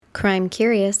Crime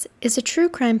Curious is a true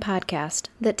crime podcast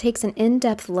that takes an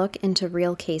in-depth look into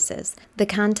real cases. The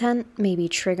content may be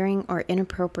triggering or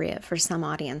inappropriate for some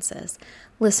audiences.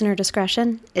 Listener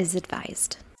discretion is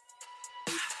advised.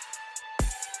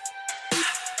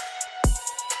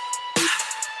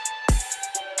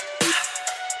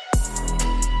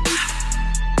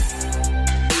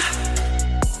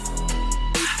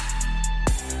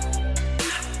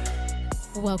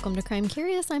 Welcome to Crime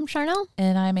Curious. I'm Charnel.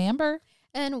 And I'm Amber.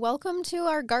 And welcome to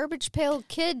our Garbage Pail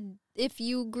Kid if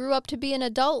you grew up to be an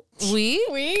adult. We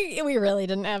really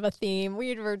didn't have a theme.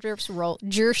 We were just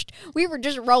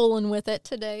rolling with it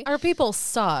today. Our people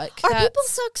suck. People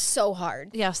suck so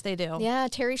hard. Yes, they do. Yeah,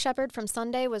 Terry Shepard from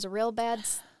Sunday was a real bad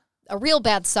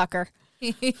sucker.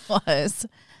 He was.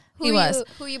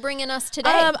 Who you bringing us today?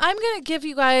 I'm going to give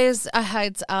you guys a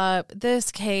heads up.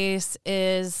 This case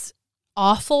is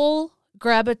awful.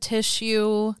 Grab a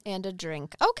tissue. And a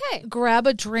drink. Okay. Grab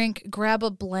a drink, grab a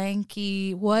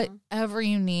blankie, whatever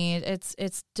you need.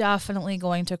 It's definitely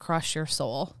going to crush your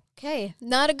soul. Okay.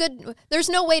 There's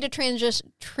no way to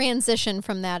transition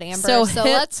from that, Amber. So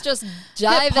let's just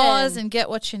dive pause in. And get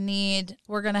what you need.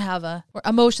 We're going to have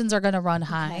emotions are going to run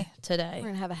high today. We're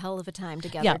going to have a hell of a time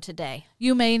together today.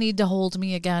 You may need to hold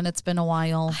me again. It's been a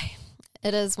while.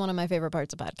 It is one of my favorite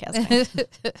parts of podcasting.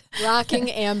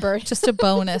 Rocking Amber. Just a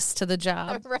bonus to the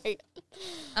job. Right.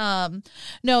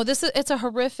 No, it's a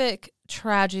horrific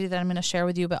tragedy that I'm going to share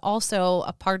with you, but also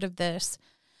a part of this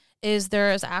is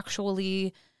there is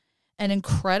actually an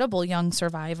incredible young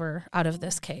survivor out of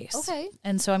this case. Okay.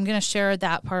 And so I'm going to share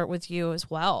that part with you as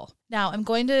well. Now, I'm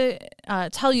going to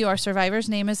tell you our survivor's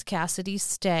name is Cassidy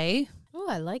Stay. Oh,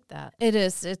 I like that. It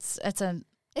is. It's a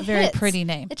very pretty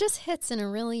name. It just hits in a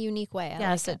really unique way.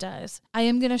 Yes, it does. I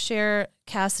am going to share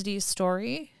Cassidy's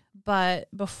story, but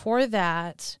before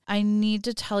that, I need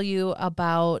to tell you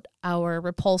about our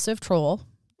repulsive troll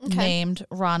named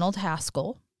Ronald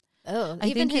Haskell. Oh,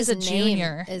 I think he's a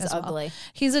junior. Is ugly. Well.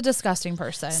 He's a disgusting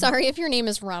person. Sorry if your name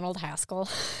is Ronald Haskell.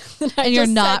 And you're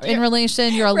not in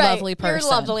relation. You're a lovely person. You're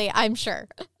lovely, I'm sure.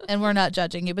 And we're not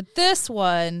judging you. But this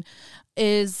one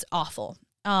is awful.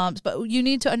 But you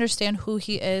need to understand who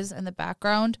he is and the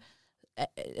background,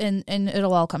 and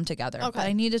it'll all come together. Okay. But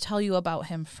I need to tell you about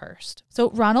him first.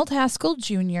 So Ronald Haskell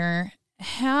Jr.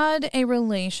 had a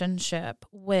relationship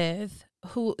with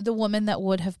the woman that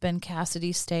would have been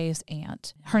Cassidy Stay's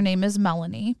aunt. Her name is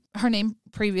Melanie. Her name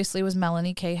previously was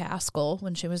Melanie K. Haskell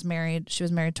when she was married. She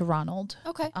was married to Ronald.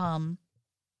 Okay.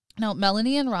 Now,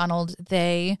 Melanie and Ronald,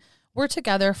 they were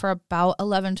together for about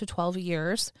 11 to 12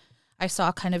 years. I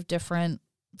saw kind of different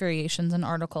variations in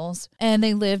articles, and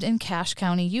they lived in Cache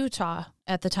County, Utah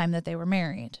at the time that they were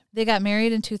married. They got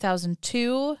married in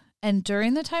 2002, and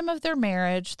during the time of their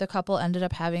marriage, the couple ended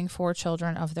up having 4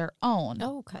 children of their own.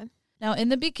 Oh, okay. Now, in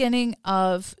the beginning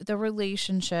of the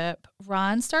relationship,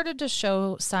 Ron started to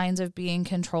show signs of being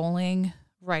controlling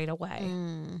right away.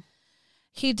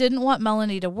 He didn't want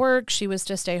Melanie to work. She was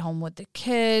to stay home with the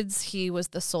kids. He was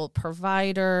the sole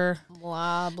provider.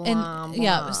 Blah, blah, and, blah.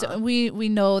 Yeah, so we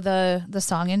know the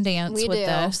song and dance with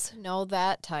this. Know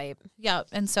that type. Yeah,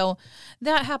 and so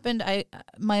that happened,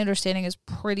 my understanding is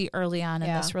pretty early on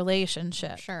in this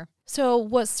relationship. Sure. So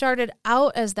what started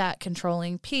out as that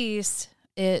controlling piece,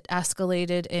 it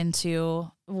escalated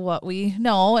into what we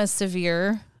know as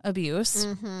severe abuse,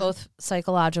 both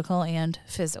psychological and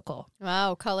physical.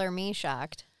 Wow, color me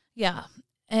shocked. Yeah.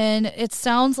 And it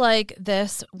sounds like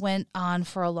this went on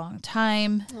for a long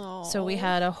time. Oh. So we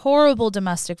had a horrible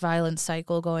domestic violence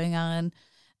cycle going on,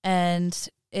 and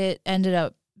it ended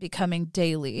up becoming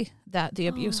daily that the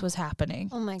abuse was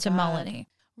happening to Melanie.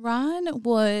 Ron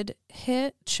would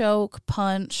hit, choke,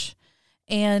 punch,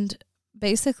 and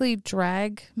basically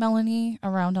drag Melanie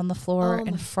around on the floor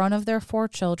in front of their 4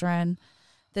 children.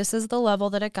 This is the level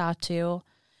that it got to.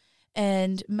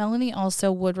 And Melanie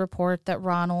also would report that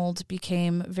Ronald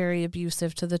became very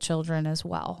abusive to the children as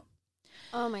well.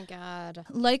 Oh, my God.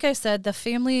 Like I said, the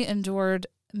family endured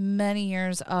many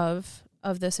years of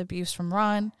this abuse from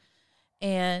Ron.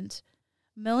 And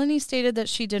Melanie stated that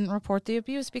she didn't report the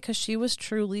abuse because she was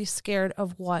truly scared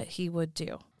of what he would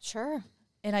do. Sure.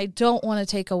 And I don't want to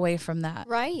take away from that.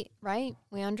 Right.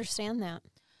 We understand that.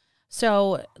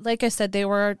 So, like I said, they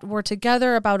were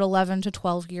together about 11 to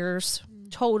 12 years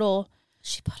total.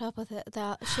 She put up with it.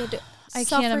 She had to I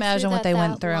can't imagine what they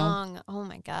went through. Long. Oh,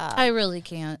 my God. I really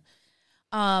can't.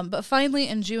 But finally,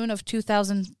 in June of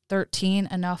 2013,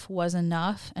 enough was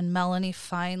enough, and Melanie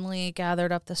finally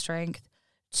gathered up the strength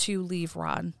to leave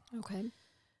Ron. Okay.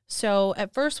 So,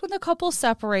 at first, when the couple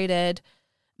separated,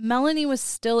 Melanie was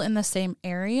still in the same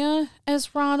area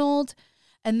as Ronald,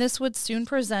 And this would soon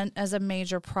present as a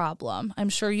major problem. I'm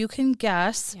sure you can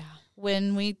guess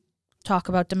when we talk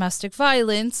about domestic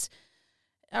violence,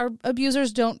 our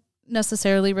abusers don't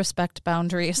necessarily respect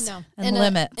boundaries and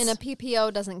limits. And a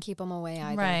PPO doesn't keep them away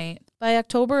either. Right. By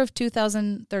October of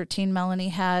 2013, Melanie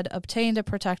had obtained a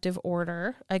protective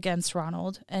order against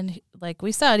Ronald. And like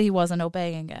we said, he wasn't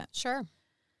obeying it. Sure.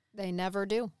 They never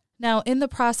do. Now, in the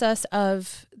process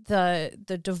of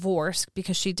the divorce,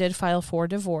 because she did file for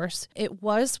divorce, it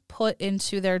was put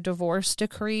into their divorce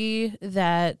decree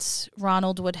that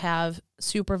Ronald would have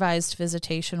supervised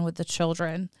visitation with the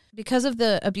children. Because of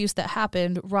the abuse that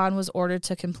happened, Ron was ordered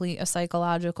to complete a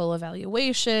psychological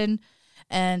evaluation,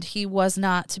 and he was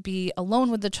not to be alone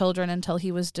with the children until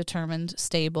he was determined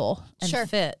stable and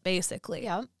fit, basically.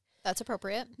 Yeah, that's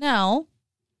appropriate. Now,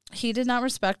 he did not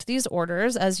respect these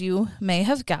orders, as you may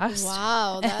have guessed.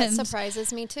 Wow, that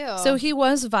surprises me too. So he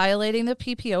was violating the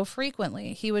PPO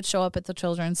frequently. He would show up at the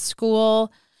children's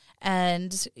school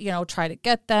and, try to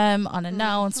get them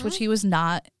unannounced, which he was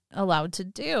not allowed to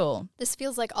do. This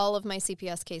feels like all of my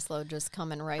CPS caseload just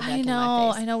coming right back in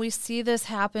my face. I know. We see this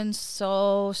happen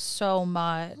so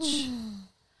much.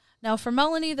 Now, for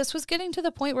Melanie, this was getting to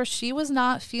the point where she was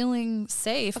not feeling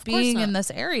safe being in this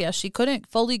area. She couldn't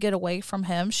fully get away from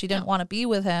him. She didn't want to be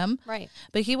with him. Right.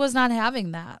 But he was not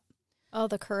having that. Oh,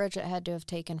 the courage it had to have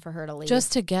taken for her to leave.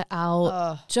 Just to get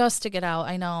out.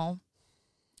 I know.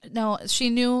 No, she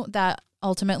knew that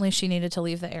ultimately she needed to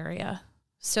leave the area.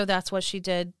 So that's what she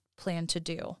did plan to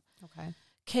do. Okay.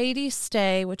 Katie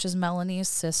Stay, which is Melanie's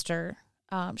sister,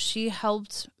 she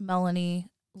helped Melanie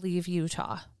leave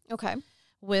Utah. Okay.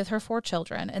 With her 4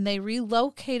 children, and they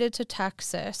relocated to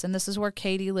Texas, and this is where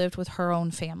Katie lived with her own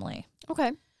family.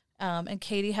 Okay. And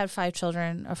Katie had 5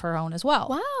 children of her own as well.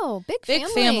 Wow, big family.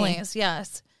 Big families,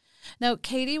 yes. Now,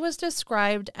 Katie was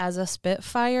described as a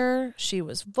Spitfire. She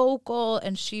was vocal,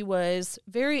 and she was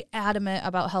very adamant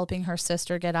about helping her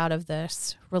sister get out of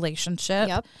this relationship.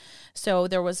 Yep. So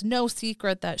there was no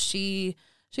secret that she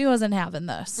wasn't having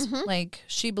this. Mm-hmm. Like,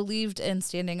 she believed in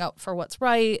standing up for what's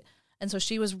right. And so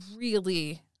she was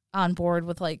really on board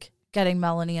with, getting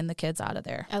Melanie and the kids out of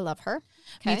there. I love her.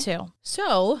 Okay. Me too.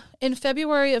 So in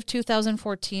February of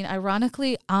 2014,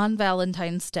 ironically on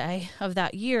Valentine's Day of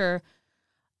that year,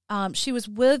 she was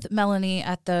with Melanie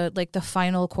at the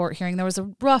final court hearing. There was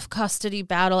a rough custody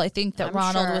battle. I think that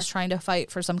Ronald was trying to fight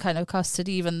for some kind of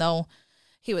custody, even though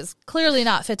he was clearly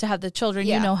not fit to have the children.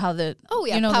 Yeah. You know how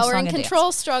power and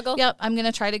control struggle. Yep, I'm going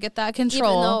to try to get that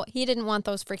control. Even though he didn't want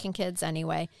those freaking kids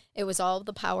anyway. It was all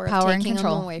the power of taking them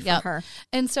away from her.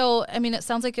 And so, it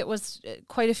sounds like it was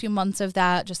quite a few months of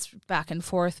that, just back and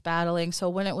forth battling. So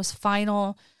when it was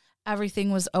final,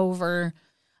 everything was over.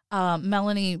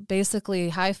 Melanie basically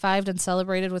high-fived and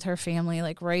celebrated with her family,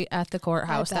 right at the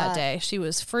courthouse that day. She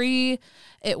was free.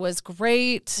 It was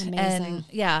great. Amazing.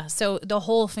 And so the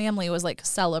whole family was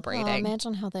celebrating. Oh,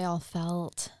 imagine how they all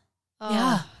felt.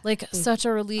 Yeah, such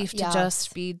a relief to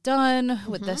just be done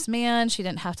with this man. She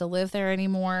didn't have to live there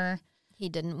anymore. He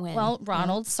didn't win. Well,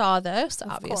 Ronald saw this,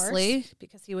 obviously,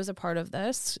 because he was a part of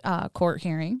this court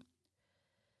hearing.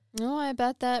 Oh, I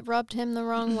bet that rubbed him the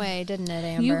wrong way, didn't it,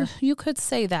 Amber? You could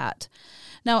say that.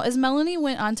 Now, as Melanie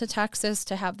went on to Texas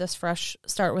to have this fresh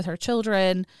start with her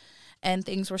children and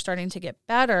things were starting to get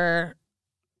better,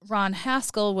 Ron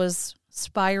Haskell was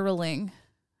spiraling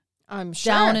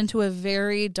down into a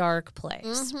very dark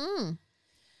place. Mm-hmm.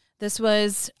 This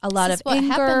was a lot of anger.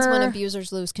 What happens when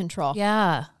abusers lose control.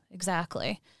 Yeah,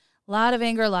 exactly. A lot of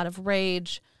anger, a lot of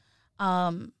rage.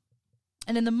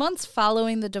 And in the months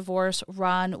following the divorce,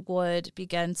 Ron would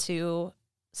begin to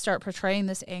start portraying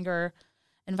this anger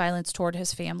and violence toward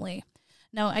his family.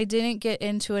 Now, I didn't get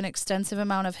into an extensive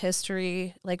amount of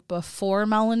history before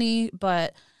Melanie,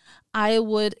 but I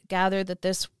would gather that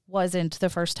this wasn't the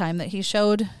first time that he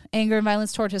showed anger and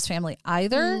violence toward his family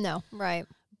either. No, right.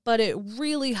 But it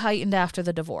really heightened after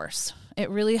the divorce.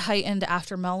 It really heightened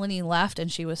after Melanie left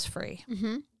and she was free.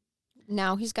 Mm-hmm.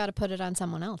 Now he's got to put it on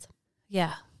someone else.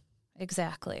 Yeah.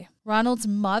 Exactly. Ronald's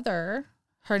mother,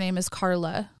 her name is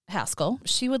Carla Haskell.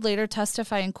 She would later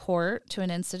testify in court to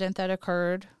an incident that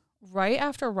occurred right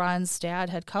after Ron's dad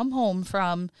had come home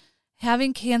from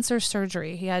having cancer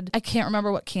surgery. I can't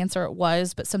remember what cancer it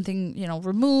was, but something,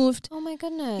 removed. Oh my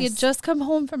goodness. He had just come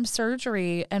home from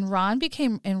surgery and Ron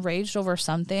became enraged over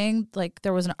something.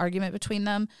 There was an argument between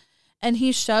them. And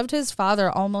he shoved his father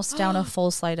almost down a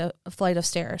full flight of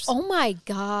stairs. Oh, my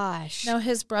gosh. Now,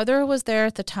 his brother was there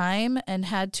at the time and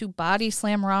had to body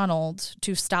slam Ronald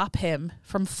to stop him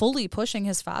from fully pushing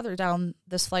his father down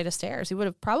this flight of stairs. He would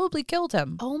have probably killed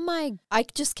him. Oh, my. I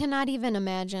just cannot even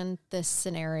imagine this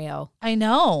scenario. I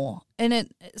know.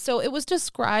 And so it was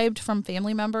described from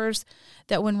family members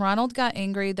that when Ronald got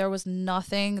angry, there was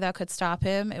nothing that could stop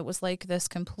him. It was like this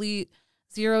complete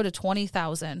 0 to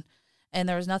 20,000. And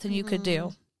there was nothing you could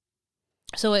do.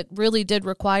 So it really did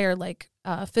require like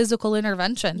physical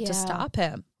intervention to stop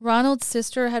him. Ronald's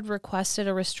sister had requested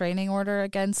a restraining order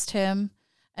against him.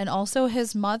 And also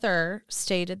his mother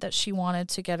stated that she wanted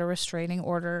to get a restraining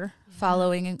order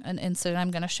following an incident I'm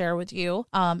going to share with you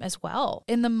as well.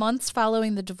 In the months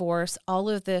following the divorce, all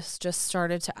of this just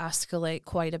started to escalate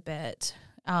quite a bit.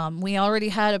 We already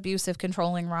had abusive,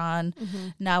 controlling Ron.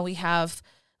 Now we have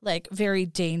like very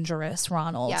dangerous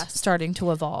Ronald starting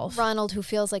to evolve. Ronald, who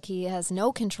feels like he has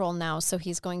no control now, so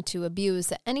he's going to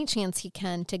abuse any chance he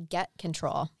can to get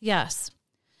control. Yes.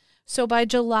 So by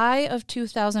July of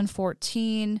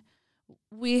 2014,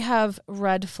 we have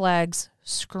red flags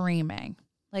screaming.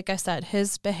 Like I said,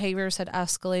 his behaviors had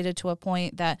escalated to a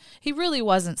point that he really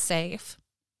wasn't safe.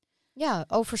 Yeah.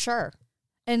 Oh, for sure.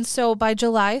 And so by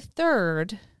July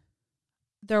 3rd,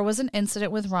 there was an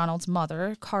incident with Ronald's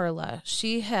mother, Carla.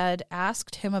 She had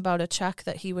asked him about a check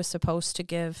that he was supposed to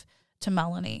give to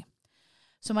Melanie.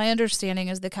 So my understanding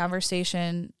is the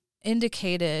conversation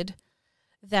indicated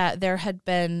that there had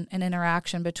been an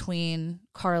interaction between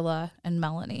Carla and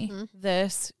Melanie.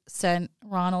 This sent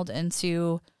Ronald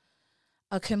into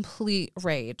a complete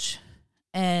rage.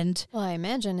 And well, I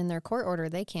imagine in their court order,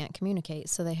 they can't communicate,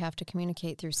 so they have to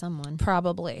communicate through someone.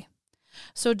 Probably.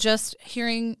 So just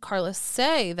hearing Carla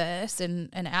say this and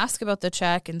ask about the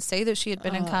check and say that she had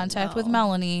been in contact with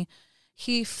Melanie,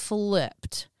 he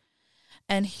flipped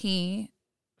and he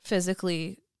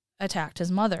physically attacked his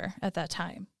mother at that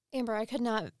time. Amber, I could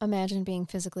not imagine being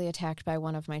physically attacked by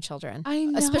one of my children. I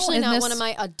know. Especially not one of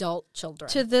my adult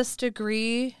children. To this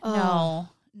degree, no.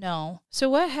 So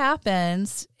what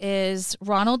happens is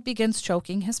Ronald begins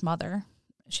choking his mother.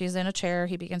 She's in a chair.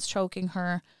 He begins choking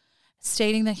her,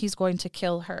 stating that he's going to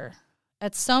kill her.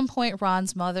 At some point,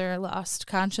 Ron's mother lost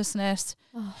consciousness,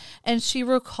 and she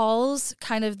recalls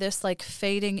kind of this like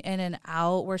fading in and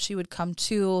out where she would come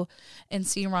to and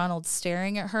see Ronald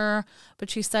staring at her, but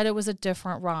she said it was a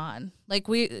different Ron. Like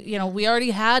we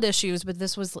already had issues, but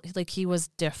this was like he was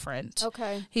different.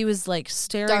 Okay. He was like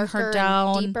staring Darker her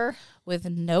down and deeper. With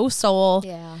no soul.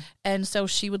 Yeah. And so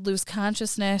she would lose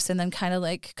consciousness and then kind of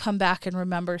like come back and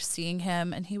remember seeing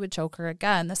him, and he would choke her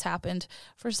again. This happened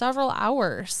for several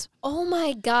hours. Oh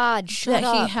my God, shut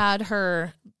up. He had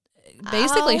her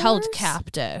basically held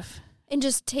captive. And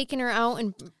just taking her out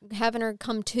and having her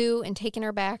come to and taking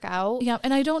her back out. Yeah,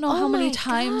 and I don't know how many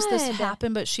times this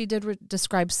happened, but she did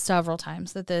describe several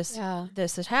times that this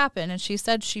had happened. And she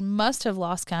said she must have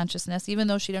lost consciousness, even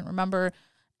though she didn't remember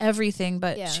everything,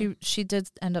 but she did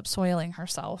end up soiling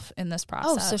herself in this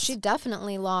process. Oh, so she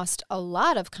definitely lost a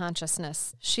lot of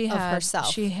consciousness of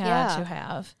herself. She had to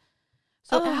have.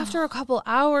 So after a couple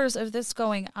hours of this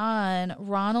going on,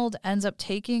 Ronald ends up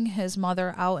taking his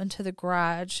mother out into the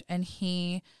garage, and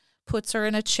he puts her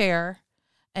in a chair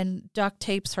and duct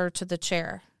tapes her to the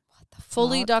chair. What the fuck?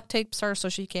 Fully duct tapes her so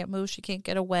she can't move, she can't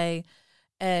get away,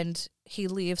 and he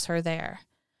leaves her there.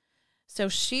 So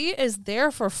she is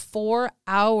there for 4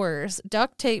 hours,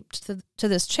 duct taped to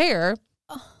this chair,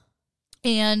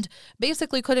 and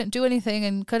basically couldn't do anything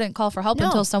and couldn't call for help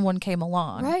until someone came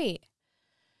along. Right.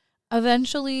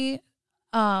 Eventually,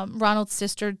 Ronald's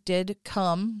sister did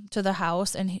come to the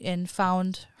house and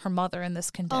found her mother in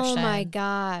this condition. Oh, my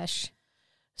gosh.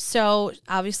 So,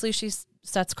 obviously, she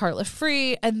sets Carla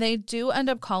free, and they do end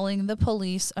up calling the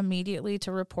police immediately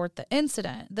to report the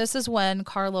incident. This is when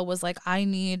Carla was like, I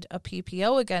need a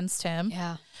PPO against him.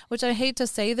 Yeah. Which I hate to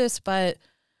say this, but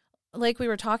like we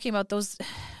were talking about, those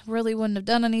really wouldn't have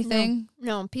done anything.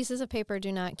 No, pieces of paper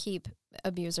do not keep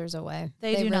abusers away.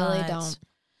 They do really not. Don't.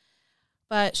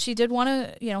 But she did want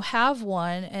to, have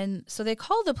one. And so they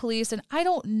called the police, and I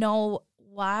don't know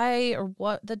why or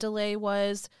what the delay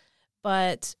was,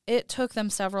 but it took them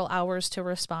several hours to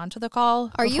respond to the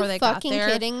call. Are you fucking got there.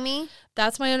 Kidding me?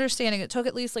 That's my understanding. It took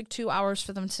at least like 2 hours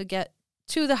for them to get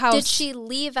to the house. Did she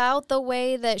leave out the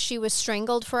way that she was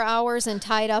strangled for hours and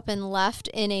tied up and left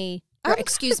in a,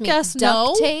 duct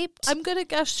taped? I'm going to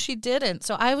guess she didn't.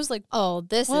 So I was like, oh,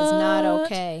 this is not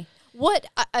okay. What?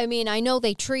 I mean, I know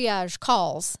they triage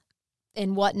calls,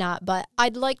 and whatnot, but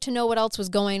I'd like to know what else was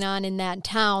going on in that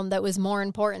town that was more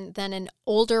important than an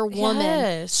older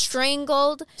woman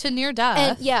strangled to near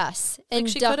death. And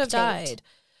she could have died.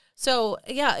 So,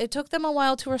 yeah, it took them a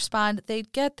while to respond.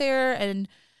 They'd get there, and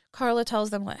Carla tells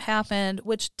them what happened,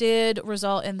 which did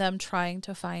result in them trying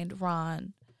to find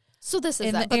Ron. So this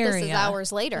is this is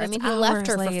hours later. I mean, he left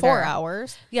her for 4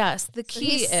 hours. Yes, the key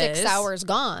he's is 6 hours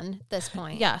gone at this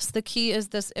point. Yes, the key is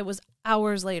this. It was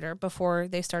hours later before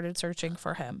they started searching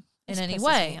for him in any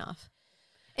way. Me off.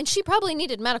 And she probably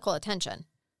needed medical attention.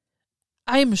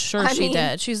 I'm sure she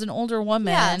did. She's an older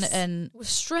woman and was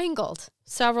strangled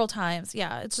several times.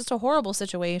 Yeah, it's just a horrible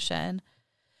situation.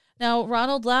 Now,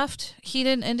 Ronald left. He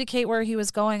didn't indicate where he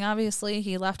was going, obviously.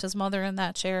 He left his mother in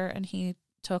that chair, and he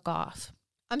took off.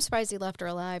 I'm surprised he left her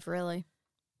alive, really.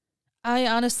 I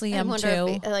honestly am,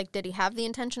 too. Did he have the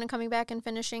intention of coming back and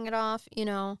finishing it off,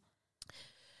 I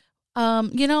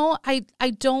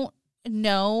don't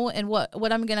know, and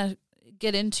what I'm going to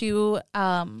get into,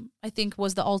 I think,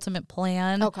 was the ultimate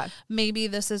plan. Okay. Maybe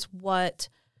this is what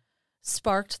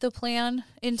sparked the plan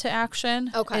into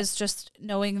action. Okay. Is just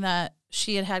knowing that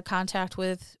she had contact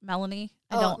with Melanie.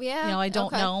 I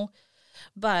don't know.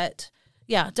 But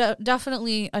yeah,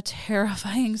 definitely a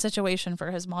terrifying situation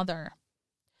for his mother.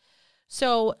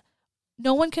 So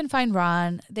no one can find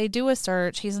Ron. They do a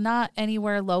search. He's not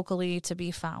anywhere locally to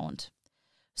be found.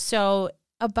 So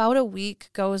about a week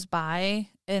goes by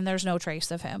and there's no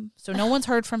trace of him. So no one's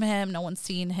heard from him. No one's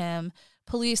seen him.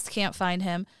 Police can't find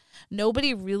him.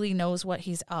 Nobody really knows what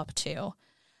he's up to.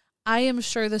 I am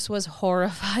sure this was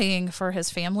horrifying for his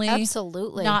family.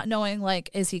 Absolutely. Not knowing,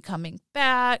 is he coming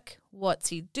back? What's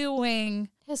he doing?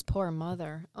 His poor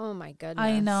mother. Oh, my goodness.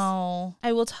 I know.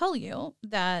 I will tell you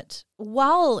that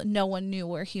while no one knew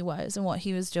where he was and what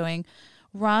he was doing,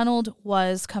 Ronald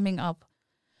was coming up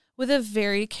with a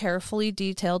very carefully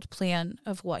detailed plan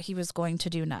of what he was going to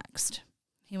do next.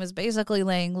 He was basically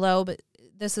laying low, but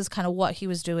this is kind of what he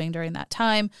was doing during that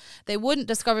time. They wouldn't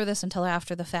discover this until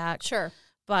after the fact. Sure.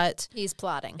 But he's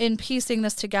plotting. In piecing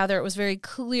this together, it was very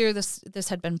clear this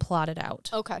had been plotted out.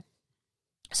 Okay.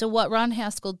 So what Ron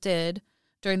Haskell did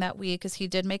during that week is he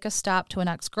did make a stop to an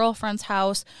ex-girlfriend's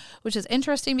house, which is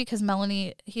interesting because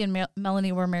he and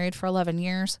Melanie were married for 11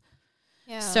 years.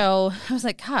 Yeah. So I was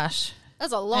like, gosh.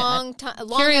 That's a long time, a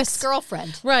long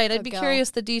ex-girlfriend. Right. I'd be curious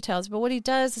the details. But what he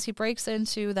does is he breaks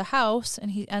into the house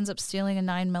and he ends up stealing a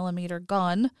 9mm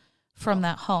gun from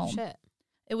that home. Shit.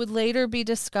 It would later be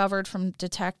discovered from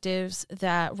detectives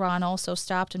that Ron also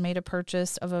stopped and made a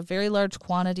purchase of a very large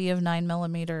quantity of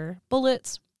 9mm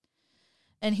bullets.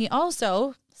 And he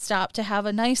also stopped to have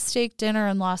a nice steak dinner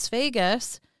in Las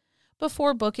Vegas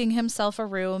before booking himself a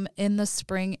room in the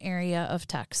Spring area of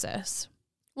Texas.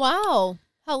 Wow.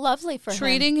 How lovely for him.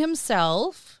 Treating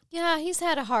himself. Yeah, he's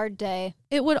had a hard day.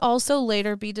 It would also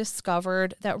later be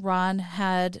discovered that Ron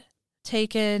had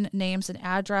taken names and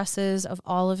addresses of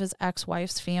all of his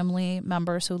ex-wife's family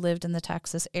members who lived in the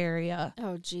Texas area.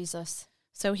 Oh, Jesus.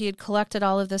 So he had collected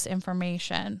all of this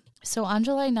information. So on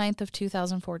July 9th of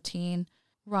 2014,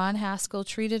 Ron Haskell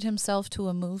treated himself to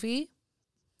a movie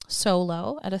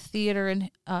solo at a theater in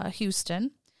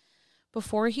Houston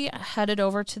before he headed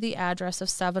over to the address of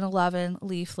 711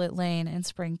 Leaflet Lane in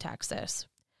Spring, Texas.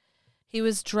 He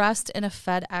was dressed in a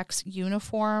FedEx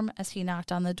uniform as he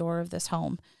knocked on the door of this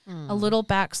home. A little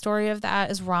backstory of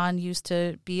that is Ron used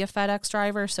to be a FedEx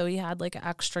driver, so he had an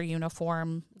extra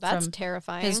uniform. That's from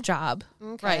terrifying. His job.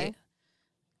 Okay.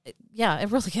 Right. Yeah,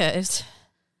 it really is.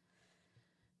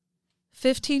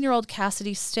 15-year-old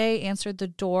Cassidy Stay answered the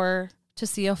door to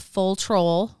see a full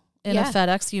troll in a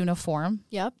FedEx uniform.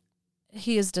 Yep.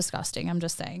 He is disgusting, I'm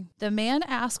just saying. The man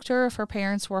asked her if her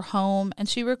parents were home, and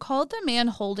she recalled the man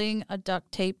holding a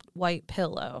duct-taped white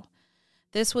pillow.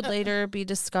 This would later be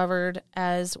discovered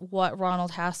as what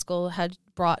Ronald Haskell had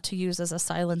brought to use as a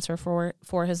silencer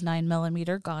for his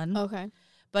 9mm gun. Okay.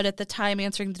 But at the time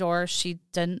answering the door, she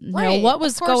didn't know what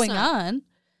was going on.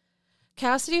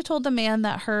 Cassidy told the man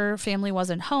that her family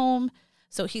wasn't home,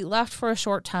 so he left for a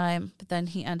short time, but then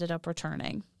he ended up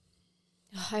returning.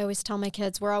 I always tell my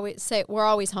kids, we're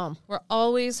always home. We're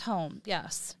always home,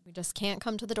 yes. We just can't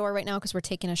come to the door right now because we're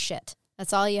taking a shit.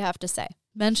 That's all you have to say.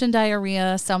 Mention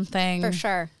diarrhea, something. For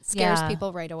sure. Scares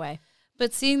people right away.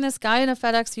 But seeing this guy in a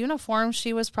FedEx uniform,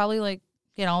 she was probably like,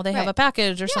 they have a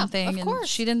package or something. Of course. And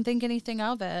she didn't think anything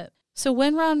of it. So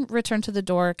when Ron returned to the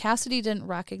door, Cassidy didn't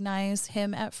recognize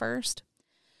him at first.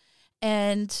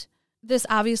 And this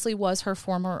obviously was her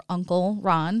former uncle,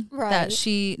 Ron.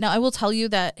 Right. Now, I will tell you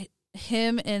that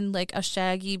him in like a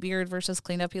shaggy beard versus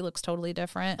cleaned up, he looks totally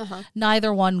different.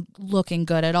 Neither one looking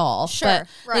good at all. Sure,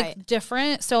 but like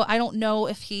different. So I don't know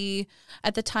if he,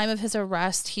 at the time of his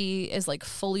arrest, he is like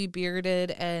fully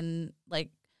bearded and like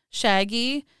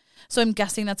shaggy. So I'm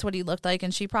guessing that's what he looked like,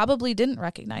 and she probably didn't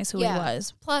recognize who he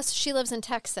was. Plus, she lives in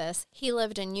Texas. He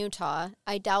lived in Utah.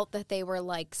 I doubt that they were,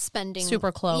 like, spending...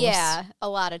 super close. Yeah, a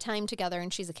lot of time together,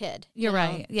 and she's a kid. You're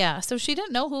right. Yeah. So she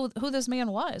didn't know who this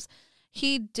man was.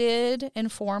 He did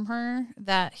inform her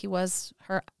that he was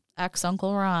her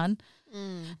ex-Uncle Ron.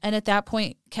 And at that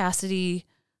point, Cassidy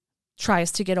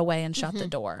tries to get away and shut the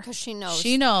door. Because she knows.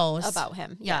 She knows. About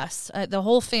him. Yes. The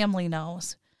whole family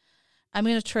knows. I'm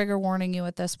going to trigger warning you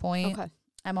at this point. Okay.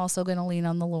 I'm also going to lean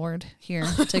on the Lord here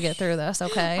to get through this,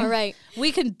 okay? All right.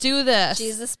 We can do this.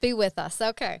 Jesus be with us.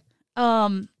 Okay.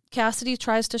 Cassidy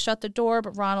tries to shut the door,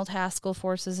 but Ronald Haskell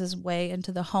forces his way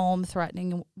into the home,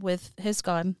 threatening with his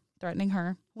gun, threatening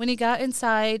her. When he got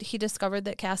inside, he discovered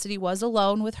that Cassidy was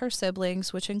alone with her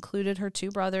siblings, which included her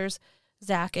two brothers,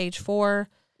 Zach, age 4,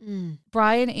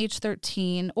 Brian, age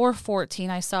 13, or 14.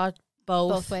 I saw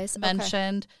both ways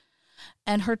mentioned. Okay.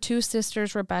 And her two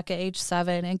sisters, Rebecca, age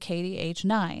 7, and Katie, age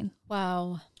 9.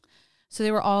 Wow. So they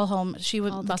were all home. She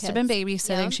must have been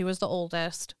babysitting. Yep. She was the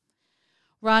oldest.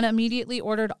 Ron immediately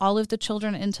ordered all of the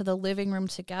children into the living room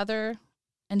together,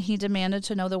 and he demanded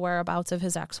to know the whereabouts of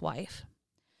his ex-wife.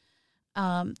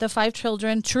 The 5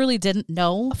 children truly didn't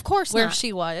know, of course, where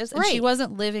she was, and she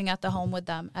wasn't living at the home with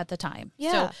them at the time.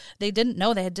 Yeah. So they didn't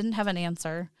know. They didn't have an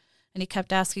answer, and he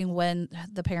kept asking when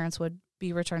the parents would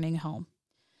be returning home.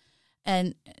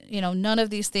 And, you know, none of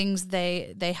these things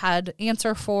they had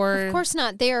answer for. Of course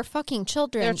not. They are fucking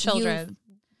children. They're children.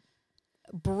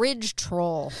 You bridge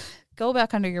troll. Go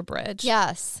back under your bridge.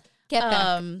 Yes. Get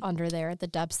back under there at the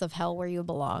depths of hell where you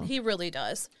belong. He really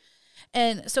does.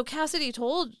 And so Cassidy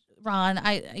told Ron,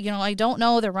 I don't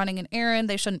know. They're running an errand.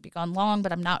 They shouldn't be gone long,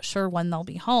 but I'm not sure when they'll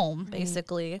be home,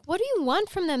 basically. What do you want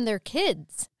from them? They're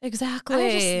kids.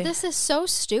 Exactly. This is so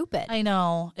stupid. I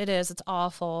know. It is. It's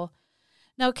awful.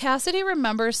 Now, Cassidy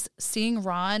remembers seeing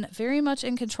Ron very much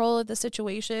in control of the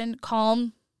situation,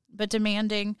 calm but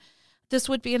demanding. This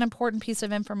would be an important piece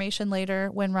of information later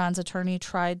when Ron's attorney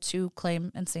tried to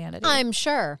claim insanity. I'm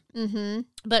sure. Mm-hmm.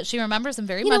 But she remembers him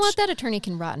very much. You know what? That attorney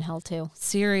can rot in hell, too.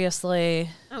 Seriously.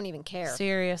 I don't even care.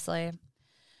 Seriously.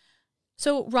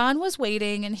 So Ron was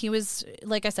waiting, and he was,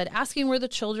 like I said, asking where the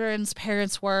children's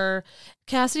parents were.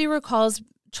 Cassidy recalls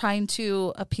trying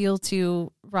to appeal to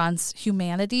Ron's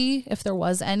humanity, if there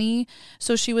was any.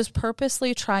 So she was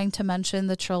purposely trying to mention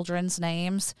the children's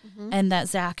names and that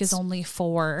Zach is only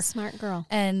 4. Smart girl.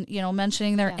 And,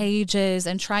 mentioning their ages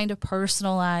and trying to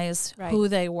personalize who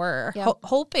they were,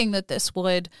 hoping that this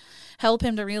would help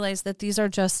him to realize that these are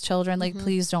just children. Like,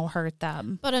 please don't hurt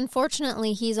them. But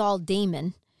unfortunately, he's all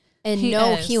demon and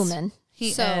no human. He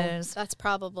is. That's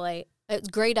probably a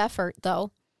great effort,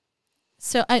 though.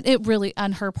 So it really,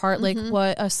 on her part, like,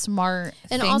 what a smart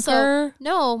thinker. Also,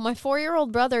 no, my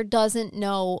 4-year-old brother doesn't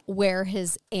know where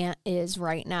his aunt is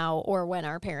right now or when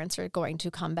our parents are going to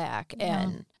come back.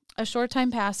 And a short time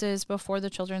passes before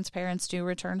the children's parents do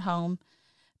return home.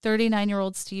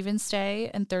 39-year-old Stephen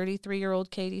Stay and 33-year-old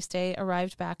Katie Stay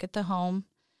arrived back at the home.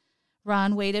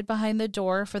 Ron waited behind the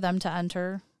door for them to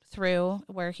enter through,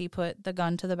 where he put the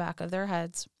gun to the back of their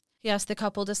heads. He asked the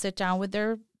couple to sit down with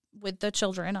the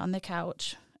children on the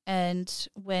couch. And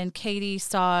when Katie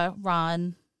saw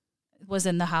Ron was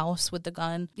in the house with the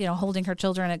gun, holding her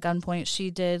children at gunpoint,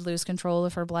 she did lose control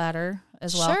of her bladder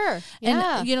as well. Sure.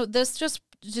 Yeah. And,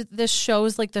 this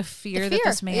shows like the fear that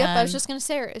this man. Yep, I was just going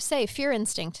to say fear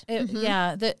instinct.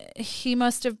 Yeah. He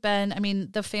must have been,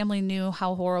 the family knew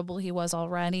how horrible he was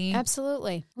already.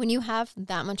 Absolutely. When you have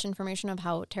that much information of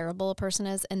how terrible a person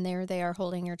is and there they are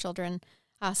holding your children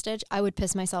hostage, I would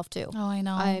piss myself too. Oh, I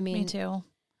know. Me too.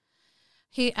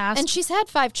 He asked, and she's had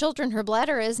 5 children. Her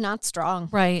bladder is not strong.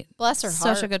 Right. Bless her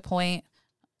heart. Such a good point.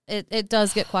 It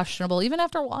does get questionable even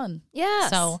after 1. Yeah.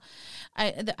 So,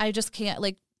 I just can't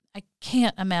I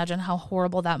can't imagine how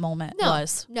horrible that moment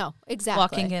was. No, exactly.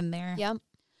 Walking in there. Yep.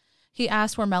 He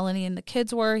asked where Melanie and the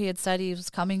kids were. He had said he was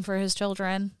coming for his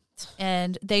children,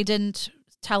 and they didn't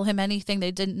tell him anything.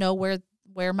 They didn't know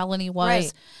where Melanie was.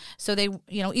 Right. So they,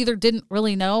 either didn't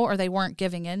really know or they weren't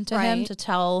giving in to him to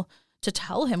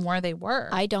tell him where they were.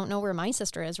 I don't know where my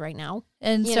sister is right now.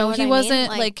 And so he wasn't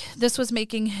like this was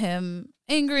making him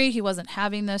angry. He wasn't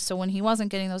having this. So when he wasn't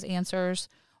getting those answers,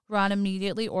 Ron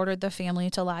immediately ordered the family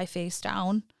to lie face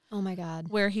down. Oh my God.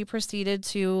 Where he proceeded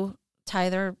to tie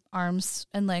their arms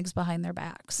and legs behind their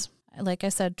backs. Like I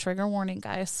said, trigger warning,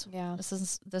 guys. Yeah.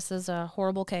 This is a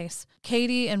horrible case.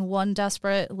 Katie, in one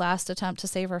desperate last attempt to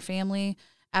save her family,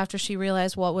 after she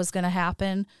realized what was going to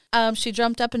happen, she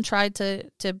jumped up and tried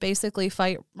to basically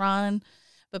fight Ron.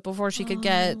 But before she could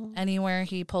get anywhere,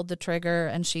 he pulled the trigger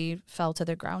and she fell to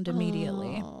the ground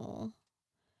immediately. Oh.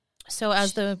 So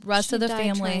as the rest of the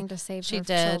family, trying to save she her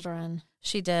did. Children.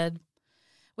 She did.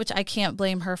 Which I can't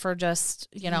blame her for just,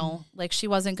 like she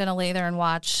wasn't going to lay there and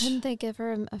watch. Couldn't they give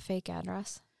her a fake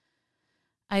address?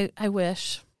 I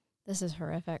wish. This is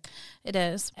horrific. It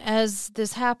is. As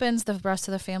this happens, the rest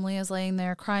of the family is laying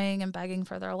there crying and begging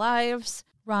for their lives.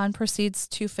 Ron proceeds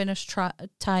to finish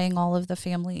tying all of the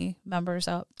family members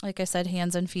up. Like I said,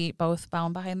 hands and feet both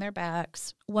bound behind their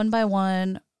backs. One by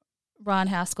one, Ron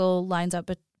Haskell lines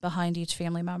up behind each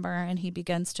family member and he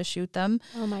begins to shoot them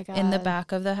in the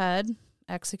back of the head,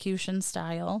 execution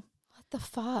style. What the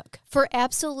fuck? For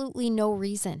absolutely no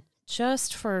reason.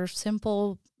 Just for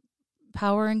simple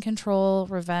power and control,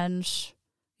 revenge.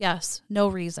 Yes, no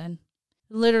reason.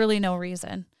 Literally no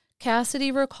reason.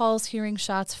 Cassidy recalls hearing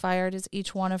shots fired as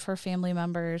each one of her family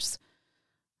members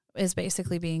is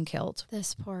basically being killed.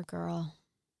 This poor girl.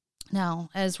 Now,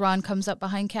 as Ron comes up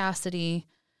behind Cassidy,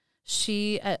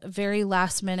 she at very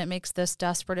last minute makes this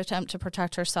desperate attempt to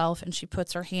protect herself, and she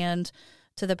puts her hand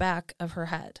to the back of her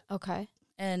head. Okay.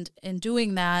 And in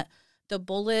doing that, the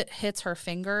bullet hits her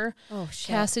finger. Oh, shit.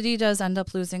 Cassidy does end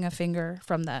up losing a finger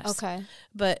from this. Okay.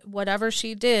 But whatever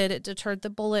she did, it deterred the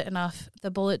bullet enough. The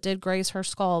bullet did graze her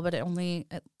skull, but it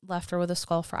left her with a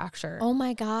skull fracture. Oh,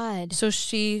 my God. So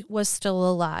she was still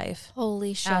alive.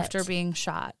 Holy shit. After being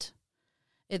shot.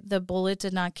 The bullet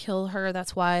did not kill her.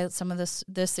 That's why some of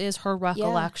this is her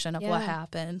recollection of what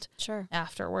happened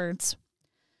afterwards.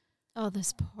 Oh,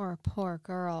 this poor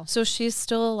girl. So she's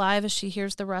still alive as she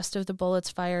hears the rest of the bullets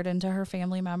fired into her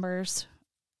family members,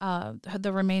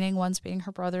 the remaining ones being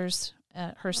her brothers,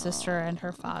 her sister, and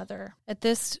her father. At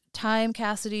this time,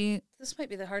 Cassidy, this might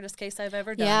be the hardest case I've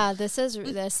ever done. Yeah, this is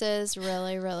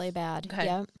really, really bad. Okay.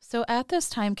 Yep. So at this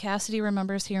time, Cassidy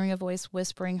remembers hearing a voice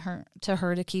whispering to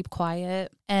her to keep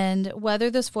quiet. And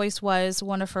whether this voice was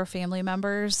one of her family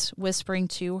members whispering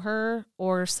to her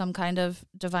or some kind of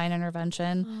divine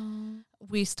intervention,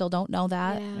 we still don't know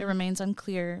that. Yeah. It remains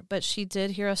unclear. But she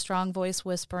did hear a strong voice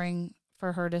whispering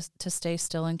for her to stay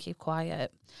still and keep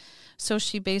quiet. So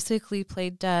she basically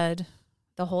played dead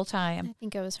the whole time. I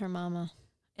think it was her mama.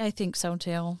 I think so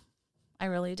too. I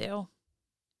really do.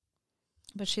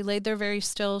 But she laid there very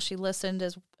still. She listened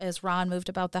as Ron moved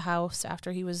about the house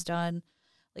after he was done.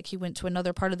 Like he went to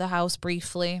another part of the house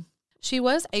briefly. She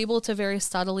was able to very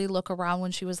subtly look around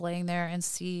when she was laying there and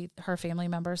see her family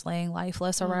members laying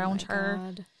lifeless around her.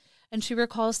 God. And she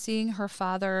recalls seeing her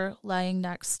father lying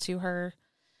next to her,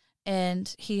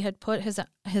 and he had put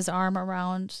his arm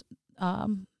around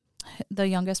the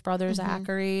youngest brother,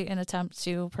 Zachary, in an attempt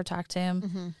to protect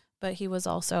him, but he was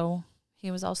also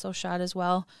shot as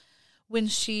well. When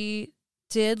she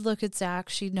did look at Zach,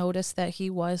 she noticed that he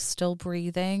was still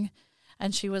breathing,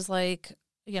 and she was like,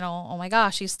 oh my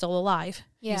gosh, he's still alive.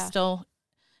 Yeah. He's still,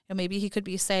 maybe he could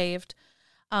be saved.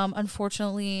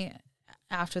 Unfortunately,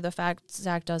 after the fact,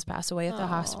 Zach does pass away at the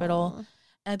hospital.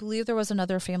 I believe there was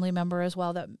another family member as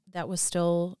well that was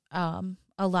still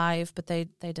alive, but they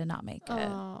did not make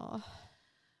it.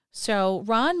 So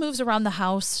Ron moves around the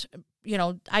house.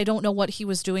 I don't know what he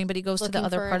was doing, but he goes to the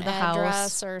other part of the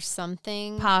house or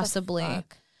something, possibly.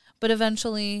 But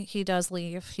eventually he does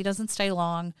leave. He doesn't stay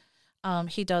long.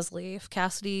 He does leave.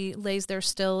 Cassidy lays there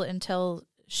still until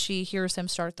she hears him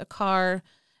start the car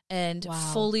and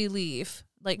fully leave.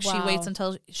 Like she waits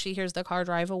until she hears the car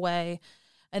drive away,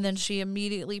 and then she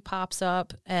immediately pops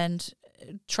up and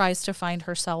tries to find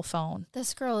her cell phone.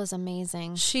 This girl is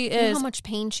amazing. She is. You know how much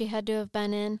pain she had to have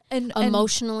been in, and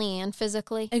emotionally and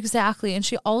physically? Exactly. And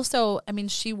she also,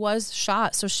 she was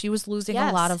shot, so she was losing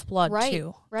a lot of blood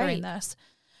too during this.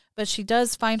 But she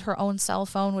does find her own cell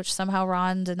phone, which somehow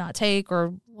Ron did not take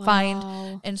or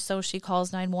find, and so she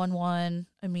calls 911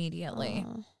 immediately.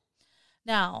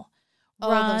 Now,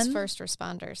 Ron, those first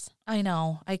responders. I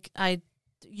know.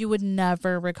 You would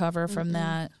never recover from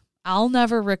that. I'll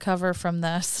never recover from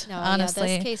this. No,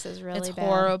 honestly, this case is really it's bad.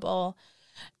 Horrible.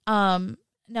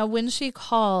 Now, when she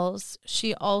calls,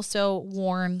 she also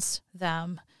warns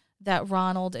them that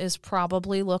Ronald is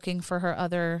probably looking for her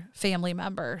other family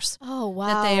members. Oh, wow.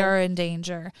 That they are in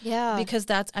danger. Yeah. Because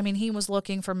he was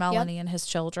looking for Melanie and his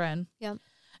children. Yep.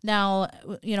 Now,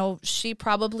 she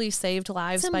probably saved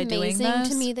lives by doing this. It's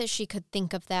amazing to me that she could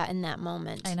think of that in that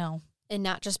moment. I know. And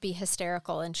not just be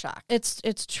hysterical and shocked.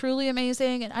 It's truly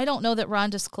amazing. And I don't know that Ron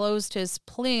disclosed his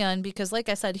plan because, like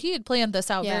I said, he had planned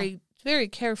this out very very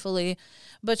carefully,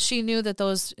 but she knew that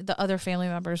the other family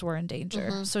members were in danger.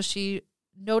 Mm-hmm. So she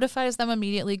notifies them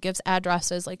immediately, gives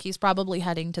addresses, like he's probably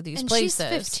heading to these places.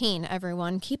 She's 15,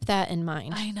 everyone. Keep that in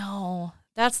mind. I know.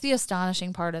 That's the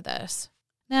astonishing part of this.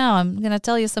 Now I'm going to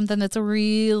tell you something that's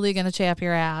really going to chap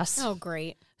your ass. Oh,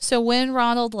 great. So when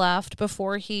Ronald left,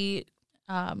 before he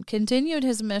continued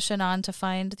his mission on to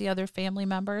find the other family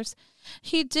members,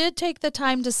 he did take the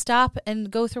time to stop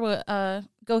and go through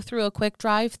a quick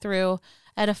drive-through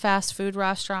at a fast food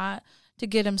restaurant to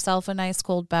get himself a nice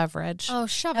cold beverage. Oh,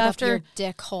 shove it up your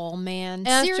dick hole, man.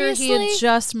 After Seriously? he had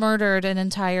just murdered an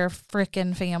entire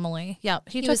frickin' family. Yep,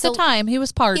 he took the time. He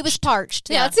was parched. He was parched.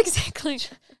 Yeah, that's exactly.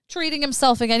 Treating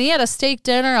himself again. He had a steak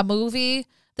dinner, a movie.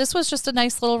 This was just a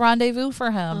nice little rendezvous for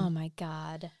him. Oh, my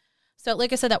God. So,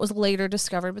 like I said, that was later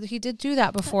discovered, but he did do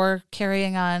that before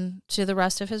carrying on to the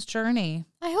rest of his journey.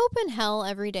 I hope in hell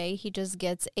every day he just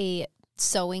gets a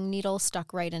sewing needle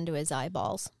stuck right into his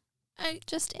eyeballs.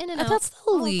 Just in and out. That's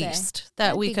the least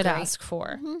that we could ask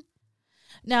for. Mm-hmm.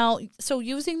 Now, so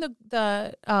using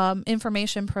the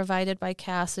information provided by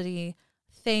Cassidy,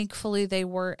 thankfully they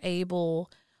were able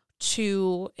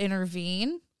to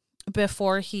intervene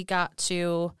before he got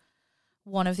to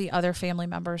one of the other family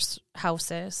members'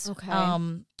 houses.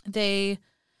 Okay. They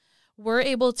were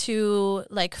able to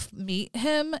meet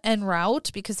him en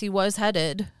route because he was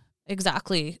headed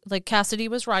exactly like Cassidy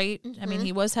was right. Mm-hmm. I mean,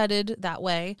 he was headed that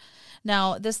way.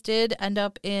 Now, this did end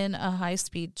up in a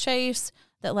high-speed chase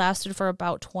that lasted for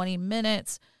about 20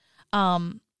 minutes.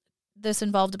 This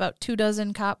involved about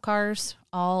 24 cop cars,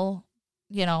 all,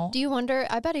 Do you wonder?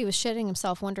 I bet he was shitting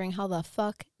himself wondering how the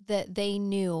fuck that they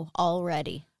knew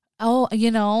already. Oh,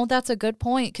 that's a good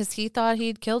point because he thought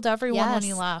he'd killed everyone when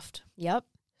he left. Yep.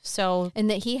 So, and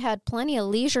that he had plenty of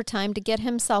leisure time to get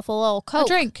himself a little Coke. A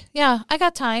drink. Yeah, I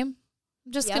got time.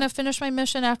 I'm just going to finish my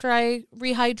mission after I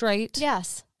rehydrate.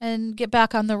 Yes. And get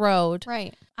back on the road.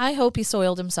 Right. I hope he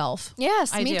soiled himself.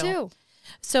 Yes, me too.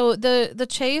 So the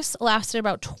chase lasted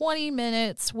about 20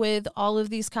 minutes with all of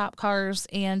these cop cars,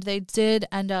 and they did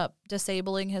end up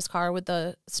disabling his car with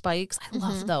the spikes. I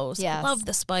love those. Yes. I love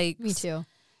the spikes. Me too.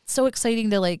 So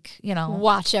exciting to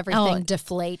watch everything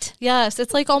deflate. Yes,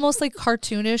 it's almost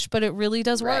cartoonish, but it really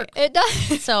does work. It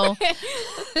does. So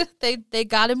they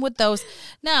got him with those.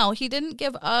 Now, he didn't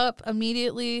give up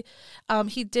immediately.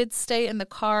 He did stay in the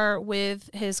car with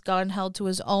his gun held to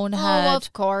his own head. Oh,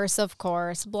 of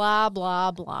course. Blah,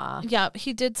 blah, blah. Yeah,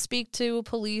 he did speak to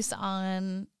police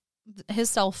on his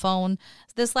cell phone.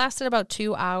 This lasted about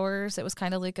 2 hours. It was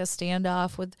kind of like a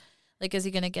standoff with is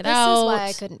he going to get out? This is why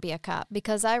I couldn't be a cop,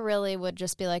 because I really would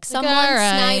just be someone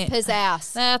snipe his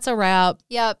ass. That's a wrap.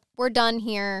 Yep, we're done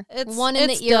here. One in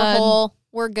the ear hole.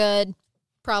 We're good.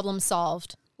 Problem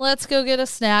solved. Let's go get a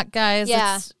snack, guys.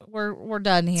 Yeah. We're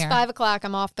done here. It's 5 o'clock.